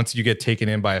 Yeah. So once you get taken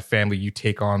in by a family, you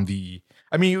take on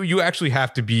I mean, you actually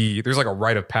have to be, there's like a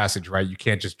rite of passage, right? You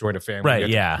can't just join a family. Right,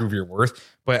 you have to prove your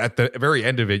worth. But at the very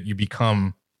end of it,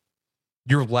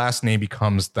 your last name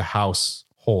becomes the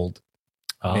household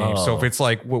name. So if it's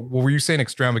like, what were you saying?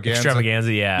 Extravaganza?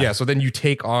 Extravaganza, yeah. Yeah. So then you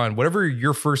take on whatever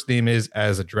your first name is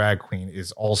as a drag queen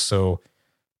is also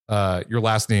your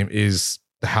last name is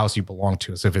the house you belong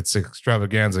to. So if it's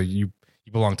Extravaganza, you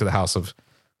belong to the house of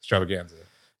Extravaganza.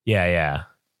 Yeah.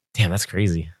 Damn, that's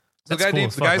crazy. So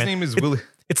That's the guy's name is Willie.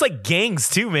 It's like gangs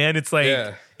too, man. It's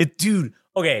like dude.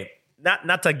 Okay,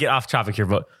 not to get off topic here,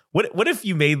 but what if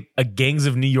you made a Gangs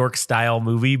of New York style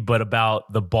movie, but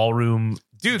about the ballroom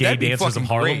gay dancers of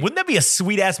Harlem? Great. Wouldn't that be a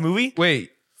sweet ass movie?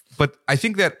 Wait, but I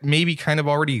think that maybe kind of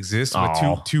already exists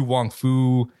with Tu Wong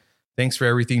Fu. Thanks for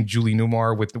Everything, Julie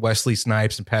Newmar with Wesley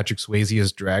Snipes and Patrick Swayze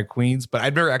as drag queens, but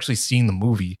I've never actually seen the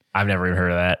movie. I've never even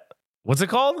heard of that. What's it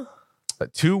called?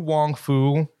 Tu Wong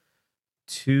Fu.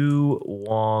 Tu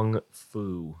Wong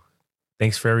Fu.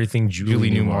 Thanks for Everything,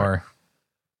 Julie Newmar.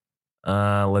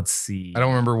 Let's see. I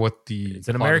don't remember what it's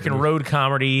an American road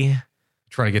comedy.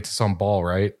 Trying to get to some ball,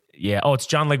 right? Yeah. Oh, it's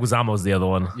John Leguizamo is the other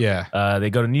one. Yeah. They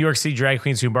go to New York City drag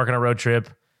queens who embark on a road trip.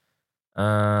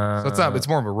 So it's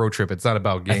more of a road trip. It's not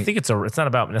about I think it's not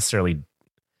about necessarily.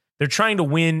 They're trying to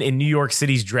win in New York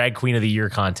City's Drag Queen of the Year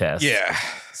contest. Yeah.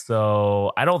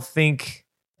 So I don't think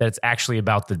that it's actually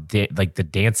about the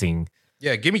dancing.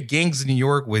 Yeah, give me Gangs of New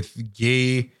York with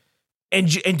gay. And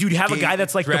dude, have a guy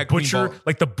that's like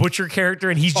the butcher character,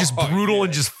 and he's just brutal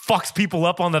and just fucks people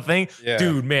up on the thing. Yeah.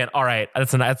 Dude, man, all right,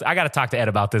 I got to talk to Ed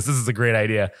about this. This is a great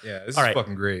idea. Yeah, this is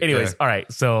fucking great. Anyways, all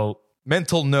right, so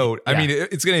mental note. I mean,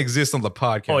 it's going to exist on the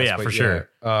podcast. Oh yeah, for sure.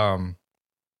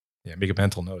 Yeah, make a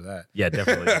mental note of that. Yeah,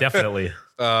 definitely.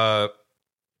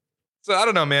 So I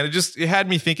don't know, man. It had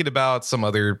me thinking about some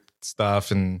other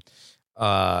stuff, and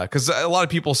because a lot of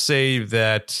people say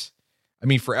that. I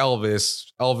mean, for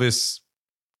Elvis,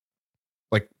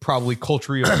 like probably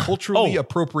culturally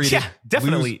appropriated. Yeah,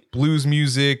 definitely blues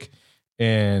music,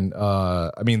 and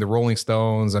I mean the Rolling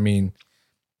Stones. I mean,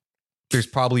 there's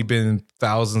probably been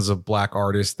thousands of black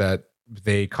artists that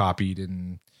they copied,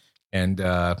 and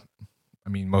I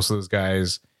mean most of those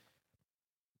guys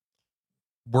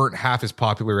weren't half as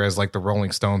popular as like the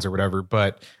Rolling Stones or whatever,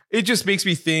 but it just makes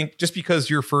me think just because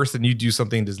you're first and you do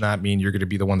something does not mean you're going to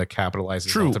be the one that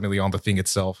capitalizes ultimately on the thing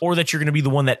itself, or that you're going to be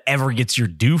the one that ever gets your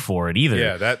due for it either.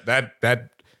 Yeah, that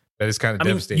is kind of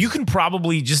devastating. You can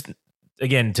probably just,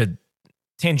 again, to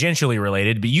tangentially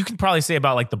related, but you can probably say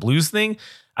about like the blues thing.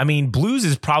 I mean, blues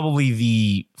is probably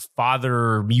the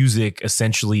father music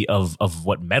essentially of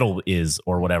what metal is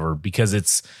or whatever, because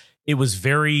it was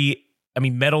very, I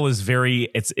mean, metal is very,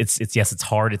 it's yes, it's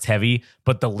hard, it's heavy,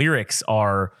 but the lyrics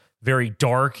are very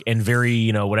dark and very,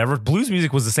 you know, whatever. Blues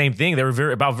music was the same thing. They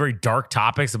were about very dark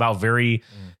topics, about very,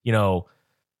 you know,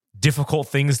 difficult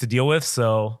things to deal with.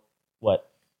 So what?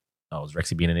 Oh, was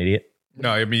Rexy being an idiot? No,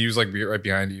 I mean, he was like right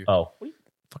behind you. Oh, what are you,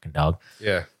 fucking dog.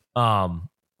 Yeah.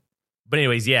 But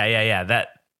anyways, yeah.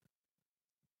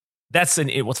 That's what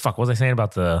the fuck was I saying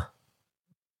about the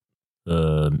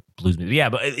blues music? Yeah,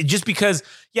 but just because,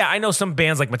 yeah, I know some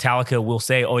bands like Metallica will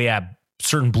say, oh yeah,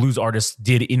 certain blues artists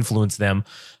did influence them,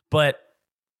 but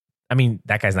I mean,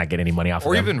 that guy's not getting any money off of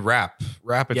Or them. even rap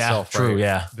itself. True, right?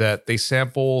 yeah. That they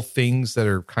sample things that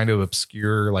are kind of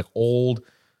obscure, like old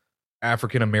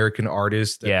African American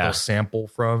artists that they'll sample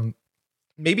from.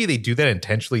 Maybe they do that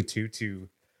intentionally too, to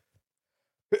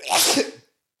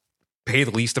pay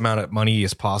the least amount of money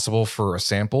as possible for a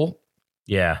sample.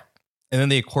 Yeah. And then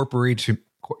they incorporate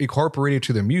it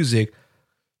to their music,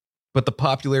 but the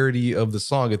popularity of the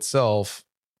song itself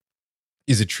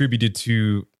is attributed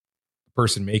to the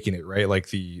person making it, right?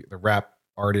 Like the rap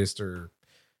artist or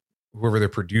whoever their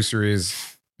producer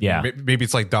is. Yeah. Maybe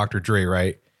it's like Dr. Dre,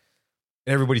 right?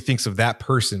 Everybody thinks of that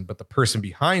person, but the person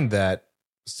behind that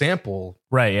sample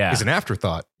is an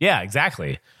afterthought. Yeah,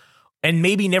 exactly. And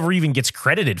maybe never even gets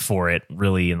credited for it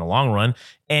really in the long run.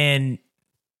 And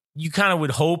you kind of would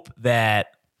hope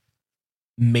that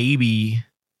maybe,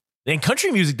 and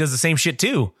country music does the same shit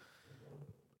too.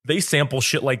 They sample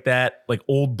shit like that, like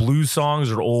old blues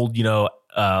songs or old, you know,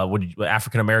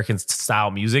 African American style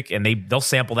music, and they'll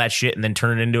sample that shit and then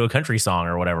turn it into a country song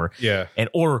or whatever. Yeah. And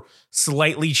or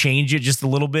slightly change it just a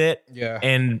little bit. Yeah.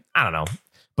 And I don't know.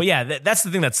 But yeah, that's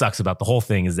the thing that sucks about the whole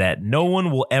thing, is that no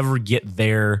one will ever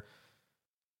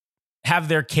have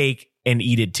their cake and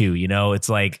eat it too. You know, it's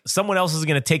like someone else is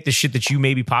going to take the shit that you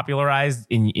maybe popularized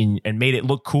and made it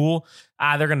look cool.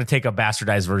 They're going to take a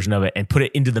bastardized version of it and put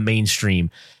it into the mainstream.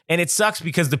 And it sucks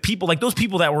because the people, like those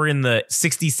people that were in the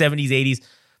 60s, 70s, 80s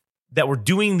that were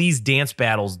doing these dance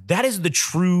battles, that is the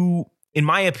true, in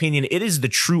my opinion, it is the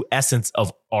true essence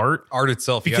of art. Art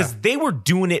itself, because they were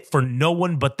doing it for no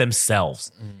one but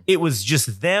themselves. It was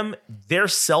just them, their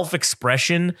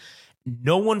self-expression.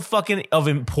 No one fucking of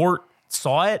import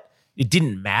saw it. It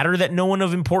didn't matter that no one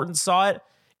of importance saw it.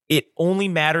 It only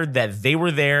mattered that they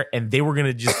were there and they were going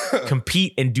to just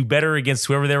compete and do better against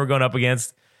whoever they were going up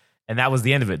against. And that was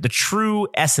the end of it. The true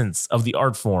essence of the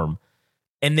art form.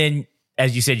 And then,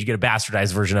 as you said, you get a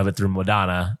bastardized version of it through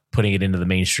Madonna putting it into the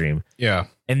mainstream. Yeah.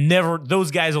 And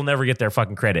those guys will never get their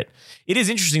fucking credit. It is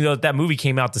interesting though that movie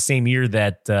came out the same year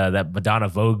that that Madonna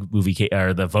Vogue movie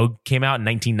the Vogue came out in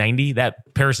 1990.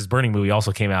 That Paris is Burning movie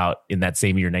also came out in that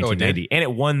same year, 1990, and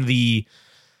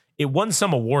it won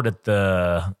some award at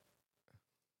the,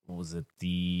 what was it?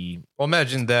 Well,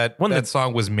 imagine that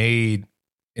song was made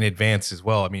in advance as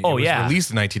well. I mean, it was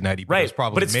released in 1990, but it was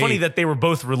probably But it's funny that they were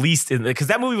both released because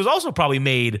that movie was also probably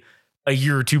made a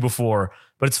year or two before.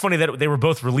 But it's funny that they were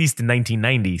both released in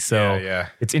 1990. So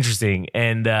it's interesting.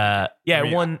 And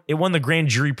it won the grand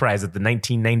jury prize at the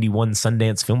 1991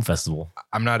 Sundance Film Festival.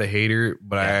 I'm not a hater,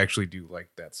 but I actually do like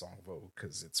that song Vogue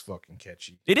because it's fucking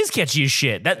catchy. It is catchy as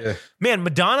shit. Man,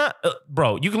 Madonna,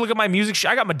 bro, you can look at my music.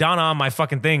 I got Madonna on my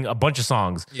fucking thing, a bunch of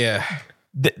songs. Yeah.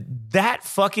 That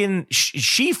fucking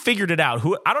she figured it out.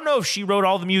 I don't know if she wrote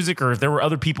all the music or if there were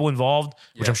other people involved,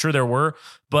 which I'm sure there were,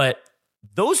 but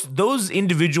those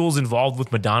individuals involved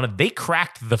with Madonna, they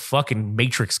cracked the fucking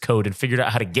Matrix code and figured out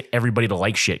how to get everybody to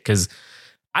like shit. Because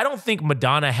I don't think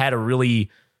Madonna had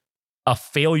a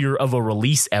failure of a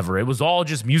release ever. It was all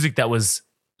just music that was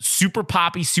super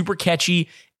poppy, super catchy.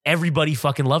 Everybody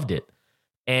fucking loved it,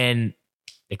 and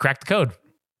they cracked the code.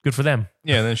 Good for them.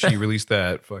 Yeah, and then she released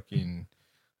that fucking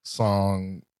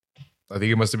song. I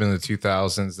think it must have been in the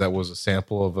 2000s. That was a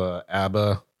sample of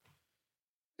ABBA.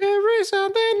 Every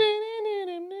something.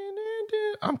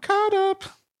 I'm caught up.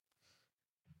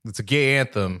 It's a gay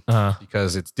anthem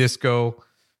because it's disco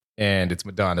and it's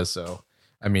Madonna. So,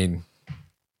 I mean,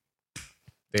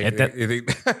 yeah, that's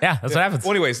what happens.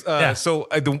 Well, anyways, so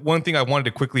the one thing I wanted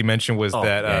to quickly mention was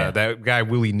that guy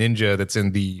Willie Ninja that's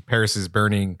in the Paris is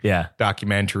Burning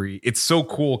documentary. It's so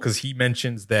cool because he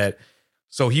mentions that.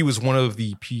 So he was one of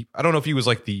the I don't know if he was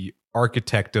like the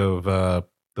architect of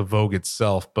the Vogue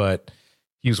itself, but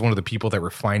he was one of the people that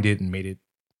refined it and made it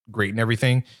great and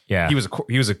everything. Yeah, he was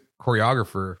a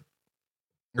choreographer,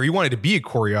 or he wanted to be a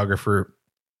choreographer.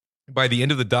 By the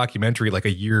end of the documentary, like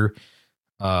a year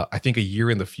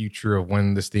in the future of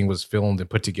when this thing was filmed and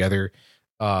put together,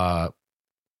 I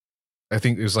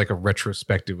think it was like a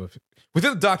retrospective of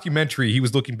within the documentary. He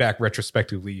was looking back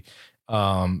retrospectively,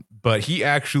 but he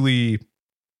actually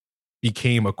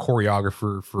became a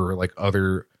choreographer for like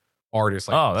other artists,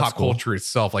 like pop culture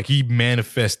itself. Like he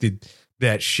manifested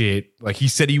that shit. Like he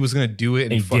said he was going to do it,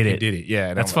 and he fucking did it. Yeah,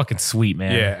 and that's fucking sweet,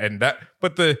 man. Yeah, and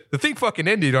but the thing fucking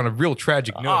ended on a real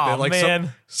tragic note. Oh, that like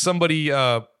somebody,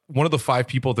 one of the 5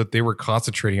 people that they were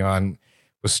concentrating on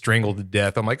was strangled to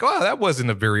death. I'm like, oh, that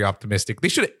wasn't a very optimistic. They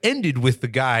should have ended with the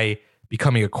guy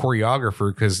becoming a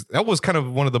choreographer, because that was kind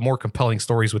of one of the more compelling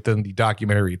stories within the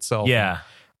documentary itself. Yeah.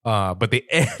 But they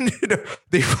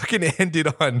fucking ended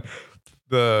on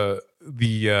the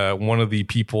one of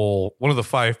the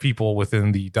 5 people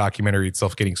within the documentary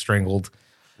itself getting strangled,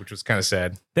 which was kind of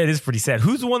sad. That is pretty sad.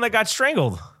 Who's the one that got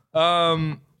strangled?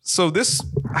 So this,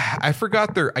 I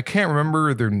can't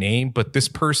remember their name, but this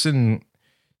person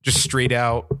just straight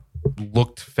out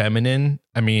looked feminine.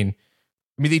 I mean,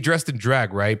 they dressed in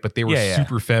drag, right? But they were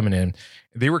super feminine.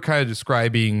 They were kind of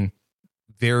describing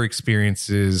their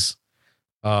experiences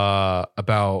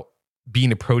about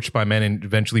being approached by men and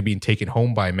eventually being taken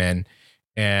home by men.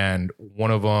 And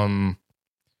one of them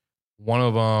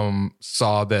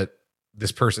saw that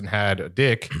this person had a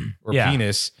dick or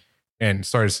penis and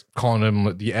started calling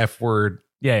him the F word.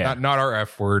 Yeah. Not our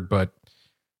F word, but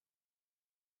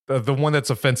the one that's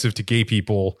offensive to gay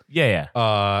people. Yeah.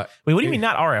 Wait, what do you mean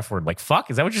not our F word? Like fuck?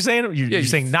 Is that what you're saying? You're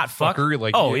saying not fuck?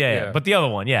 Like, yeah. But the other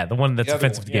one, the one that's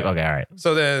offensive to gay. Okay, all right.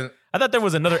 So then I thought there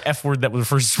was another F word that was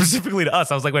referred specifically to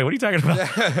us. I was like, wait, what are you talking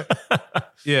about?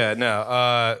 Yeah,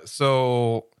 no.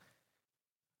 So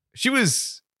she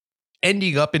was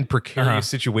ending up in precarious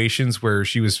situations where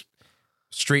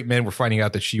straight men were finding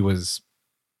out that she was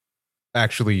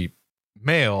actually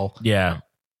male. Yeah.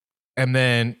 And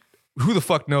then who the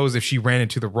fuck knows if she ran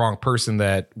into the wrong person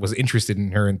that was interested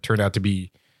in her and turned out to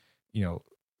be,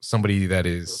 somebody that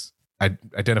is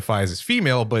identifies as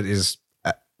female, but is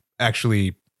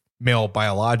actually male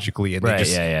biologically, and they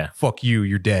just fuck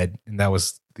you're dead, and that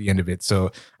was the end of it.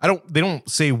 So they don't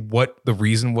say what the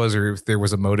reason was or if there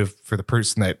was a motive for the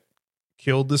person that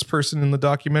killed this person in the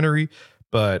documentary,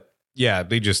 but yeah,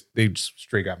 they just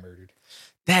straight got murdered.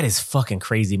 That is fucking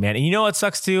crazy, man. And you know what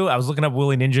sucks too? I was looking up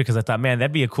Willie Ninja because I thought, man,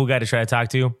 that'd be a cool guy to try to talk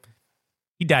to.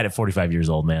 He died at 45 years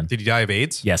old, man. Did he die of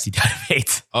AIDS? Yes, he died of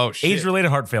AIDS. Oh shit. AIDS-related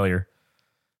heart failure.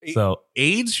 So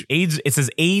AIDS. It says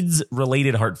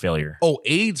AIDS-related heart failure. Oh,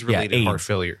 AIDS-related heart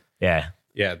failure. Yeah.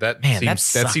 Yeah, that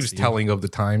seems telling of the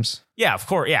times. Yeah, of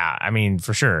course. Yeah, I mean,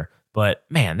 for sure. But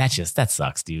man, that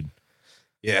sucks, dude.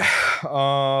 Yeah.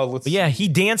 He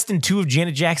danced in 2 of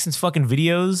Janet Jackson's fucking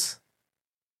videos.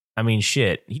 I mean,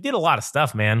 shit. He did a lot of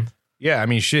stuff, man. Yeah, I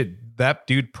mean, shit. That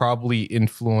dude probably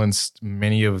influenced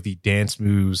many of the dance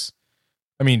moves.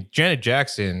 I mean, Janet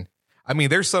Jackson. I mean,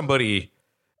 there's somebody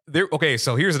there. Okay,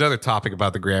 so here's another topic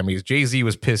about the Grammys. Jay-Z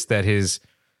was pissed that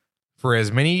for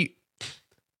as many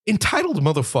entitled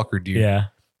motherfucker, dude. Yeah.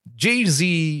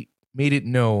 Jay-Z made it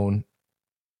known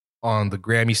on the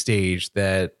Grammy stage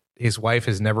that his wife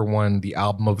has never won the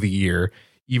album of the year,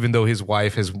 even though his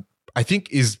wife I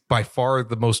think is by far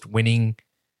the most winningest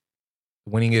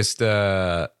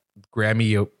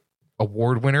Grammy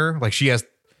award winner. Like she has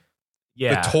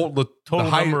the total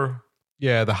number.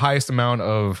 Yeah, the highest amount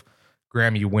of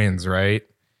Grammy wins, right?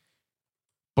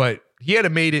 But he had to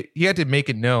make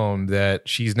it known that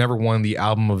she's never won the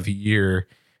album of the year.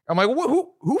 I'm like,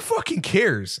 who fucking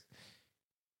cares?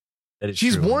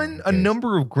 She's won a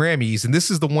number of Grammys, and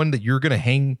this is the one that you're gonna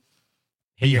hit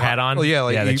your hat on. Oh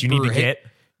yeah, that you need to get.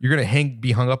 You're gonna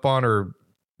be hung up on, or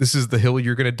this is the hill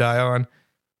you're gonna die on.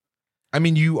 I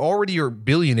mean, you already are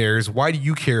billionaires. Why do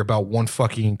you care about one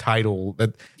fucking title?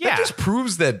 That just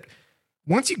proves that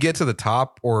once you get to the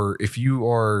top, or if you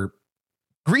are,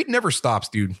 greed never stops,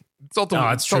 dude.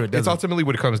 It's true. It's ultimately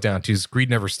what it comes down to is greed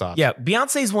never stops. Yeah,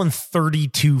 Beyonce's won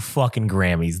 32 fucking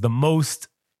Grammys, the most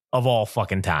of all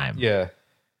fucking time. Yeah.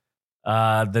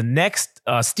 The next,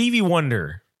 Stevie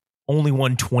Wonder only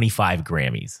won 25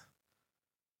 Grammys.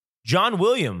 John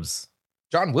Williams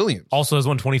also has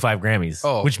won 25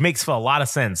 Grammys, which makes a lot of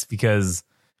sense because,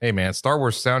 hey man, Star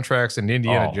Wars soundtracks and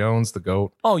Indiana Jones, the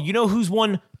GOAT. Oh, you know who's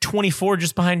won 24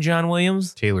 just behind John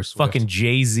Williams? Taylor Swift. Fucking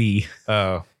Jay-Z.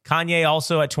 Oh. Kanye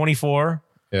also at 24.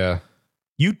 Yeah.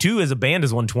 U2 as a band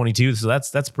has won 22, so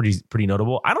that's pretty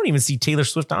notable. I don't even see Taylor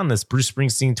Swift on this. Bruce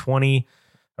Springsteen 20,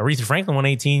 Aretha Franklin won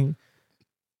 18.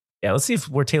 Yeah, let's see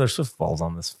where Taylor Swift falls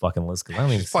on this fucking list because I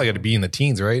don't even. She's probably got to be in the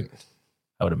teens, right?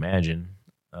 I would imagine.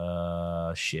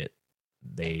 Shit,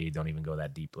 they don't even go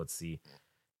that deep. Let's see.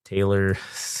 Taylor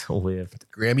Swift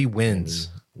Grammy wins.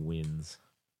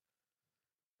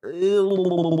 Only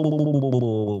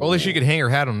she could hang her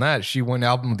hat on that. She won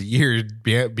album of the year.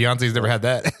 Beyonce's never had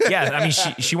that. Yeah, I mean,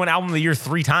 she won album of the year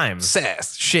 3 times.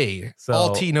 Sass, shade, So-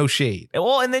 all tea, no shade.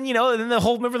 Well, and then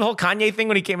remember the whole Kanye thing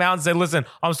when he came out and said, "Listen,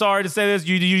 I'm sorry to say this,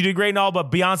 you did great and all,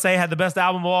 but Beyonce had the best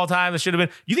album of all time. That should have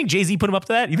been." You think Jay-Z put him up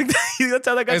to that? You think that's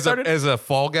how that got started? As a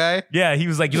fall guy, Yeah, he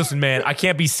was like, "Listen, man, I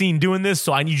can't be seen doing this,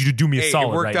 so I need you to do me a it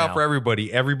solid worked right out now." for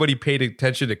everybody. Everybody paid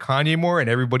attention to Kanye more, and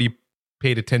everybody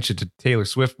paid attention to Taylor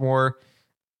Swift more.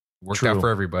 Worked True. out for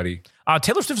everybody.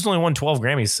 Taylor Swift's only won 12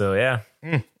 Grammys, so yeah.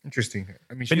 Interesting.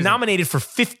 I mean, Been nominated for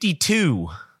 52.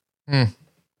 I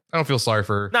don't feel sorry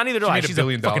for her. No, neither do She I. made She's $1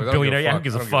 billion. a fucking I don't billionaire.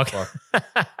 give a Yeah, who fuck. gives I a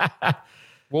don't fuck?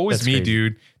 Woe is That's me, crazy.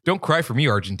 dude. Don't cry for me,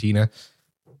 Argentina.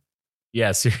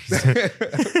 Yeah, seriously.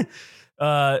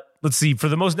 Let's see. For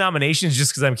the most nominations,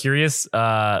 just because I'm curious,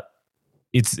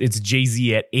 it's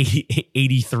Jay-Z at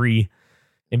 83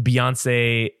 and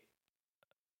Beyonce.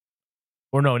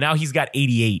 Or no, now he's got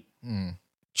 88.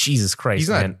 Jesus Christ, He's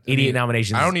not- man. 88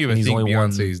 nominations. I don't even and he's think only won-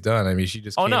 Beyonce's done. I mean, she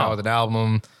just Oh, came no. out with an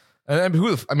album. And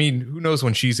who knows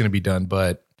when she's going to be done?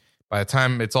 But by the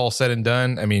time it's all said and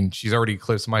done, I mean, she's already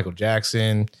eclipsed Michael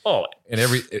Jackson Oh, and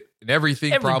everything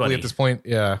probably Everybody. at this point.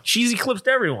 Yeah. she's eclipsed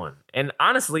everyone. And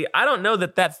honestly, I don't know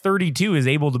that 32 is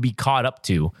able to be caught up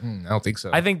to. I don't think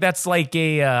so. I think that's like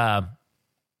a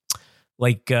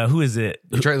who is it?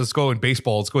 Let's go in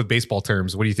baseball. Let's go with baseball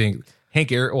terms. What do you think? Hank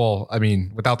Aaron, well, I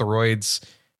mean, without the roids,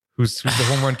 who's the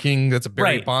home run king? That's a Barry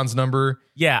Right. Bonds number.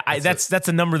 Yeah, that's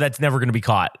a number that's never going to be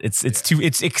caught. It's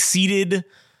exceeded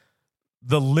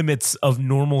the limits of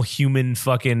normal human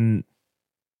fucking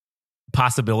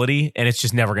possibility, and it's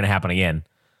just never going to happen again.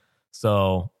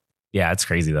 So yeah, it's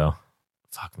crazy though.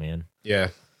 Fuck, man. Yeah.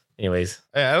 Anyways,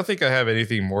 I don't think I have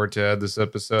anything more to add this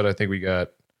episode. I think we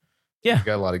got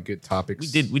a lot of good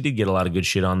topics. we did get a lot of good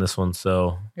shit on this one,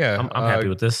 so Yeah. I'm happy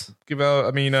with this. Give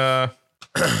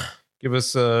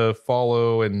us a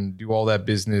follow and do all that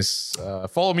business.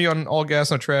 Follow me on All Gas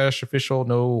No Trash official,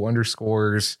 no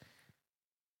underscores.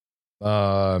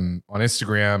 On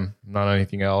Instagram, not on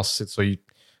anything else.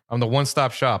 I'm the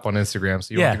one-stop shop on Instagram,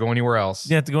 so you don't have to go anywhere else. You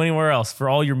don't have to go anywhere else for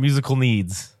all your musical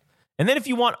needs. And then if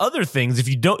you want other things, if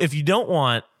you don't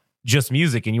want just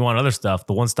music and you want other stuff,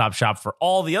 the one-stop shop for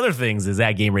all the other things is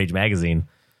at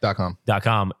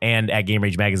GameRageMagazine.com and at Game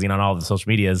Rage Magazine on all the social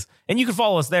medias. And you can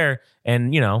follow us there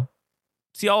and,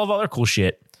 see all of our other cool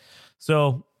shit.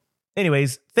 So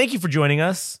anyways, thank you for joining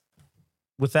us.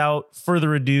 Without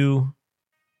further ado,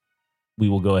 we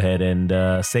will go ahead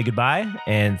and say goodbye.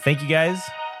 And thank you guys.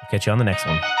 We'll catch you on the next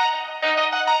one.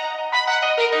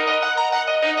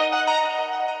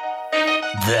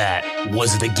 That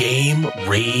was the Game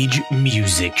Rage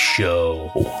Music Show.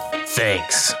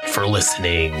 Thanks for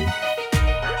listening.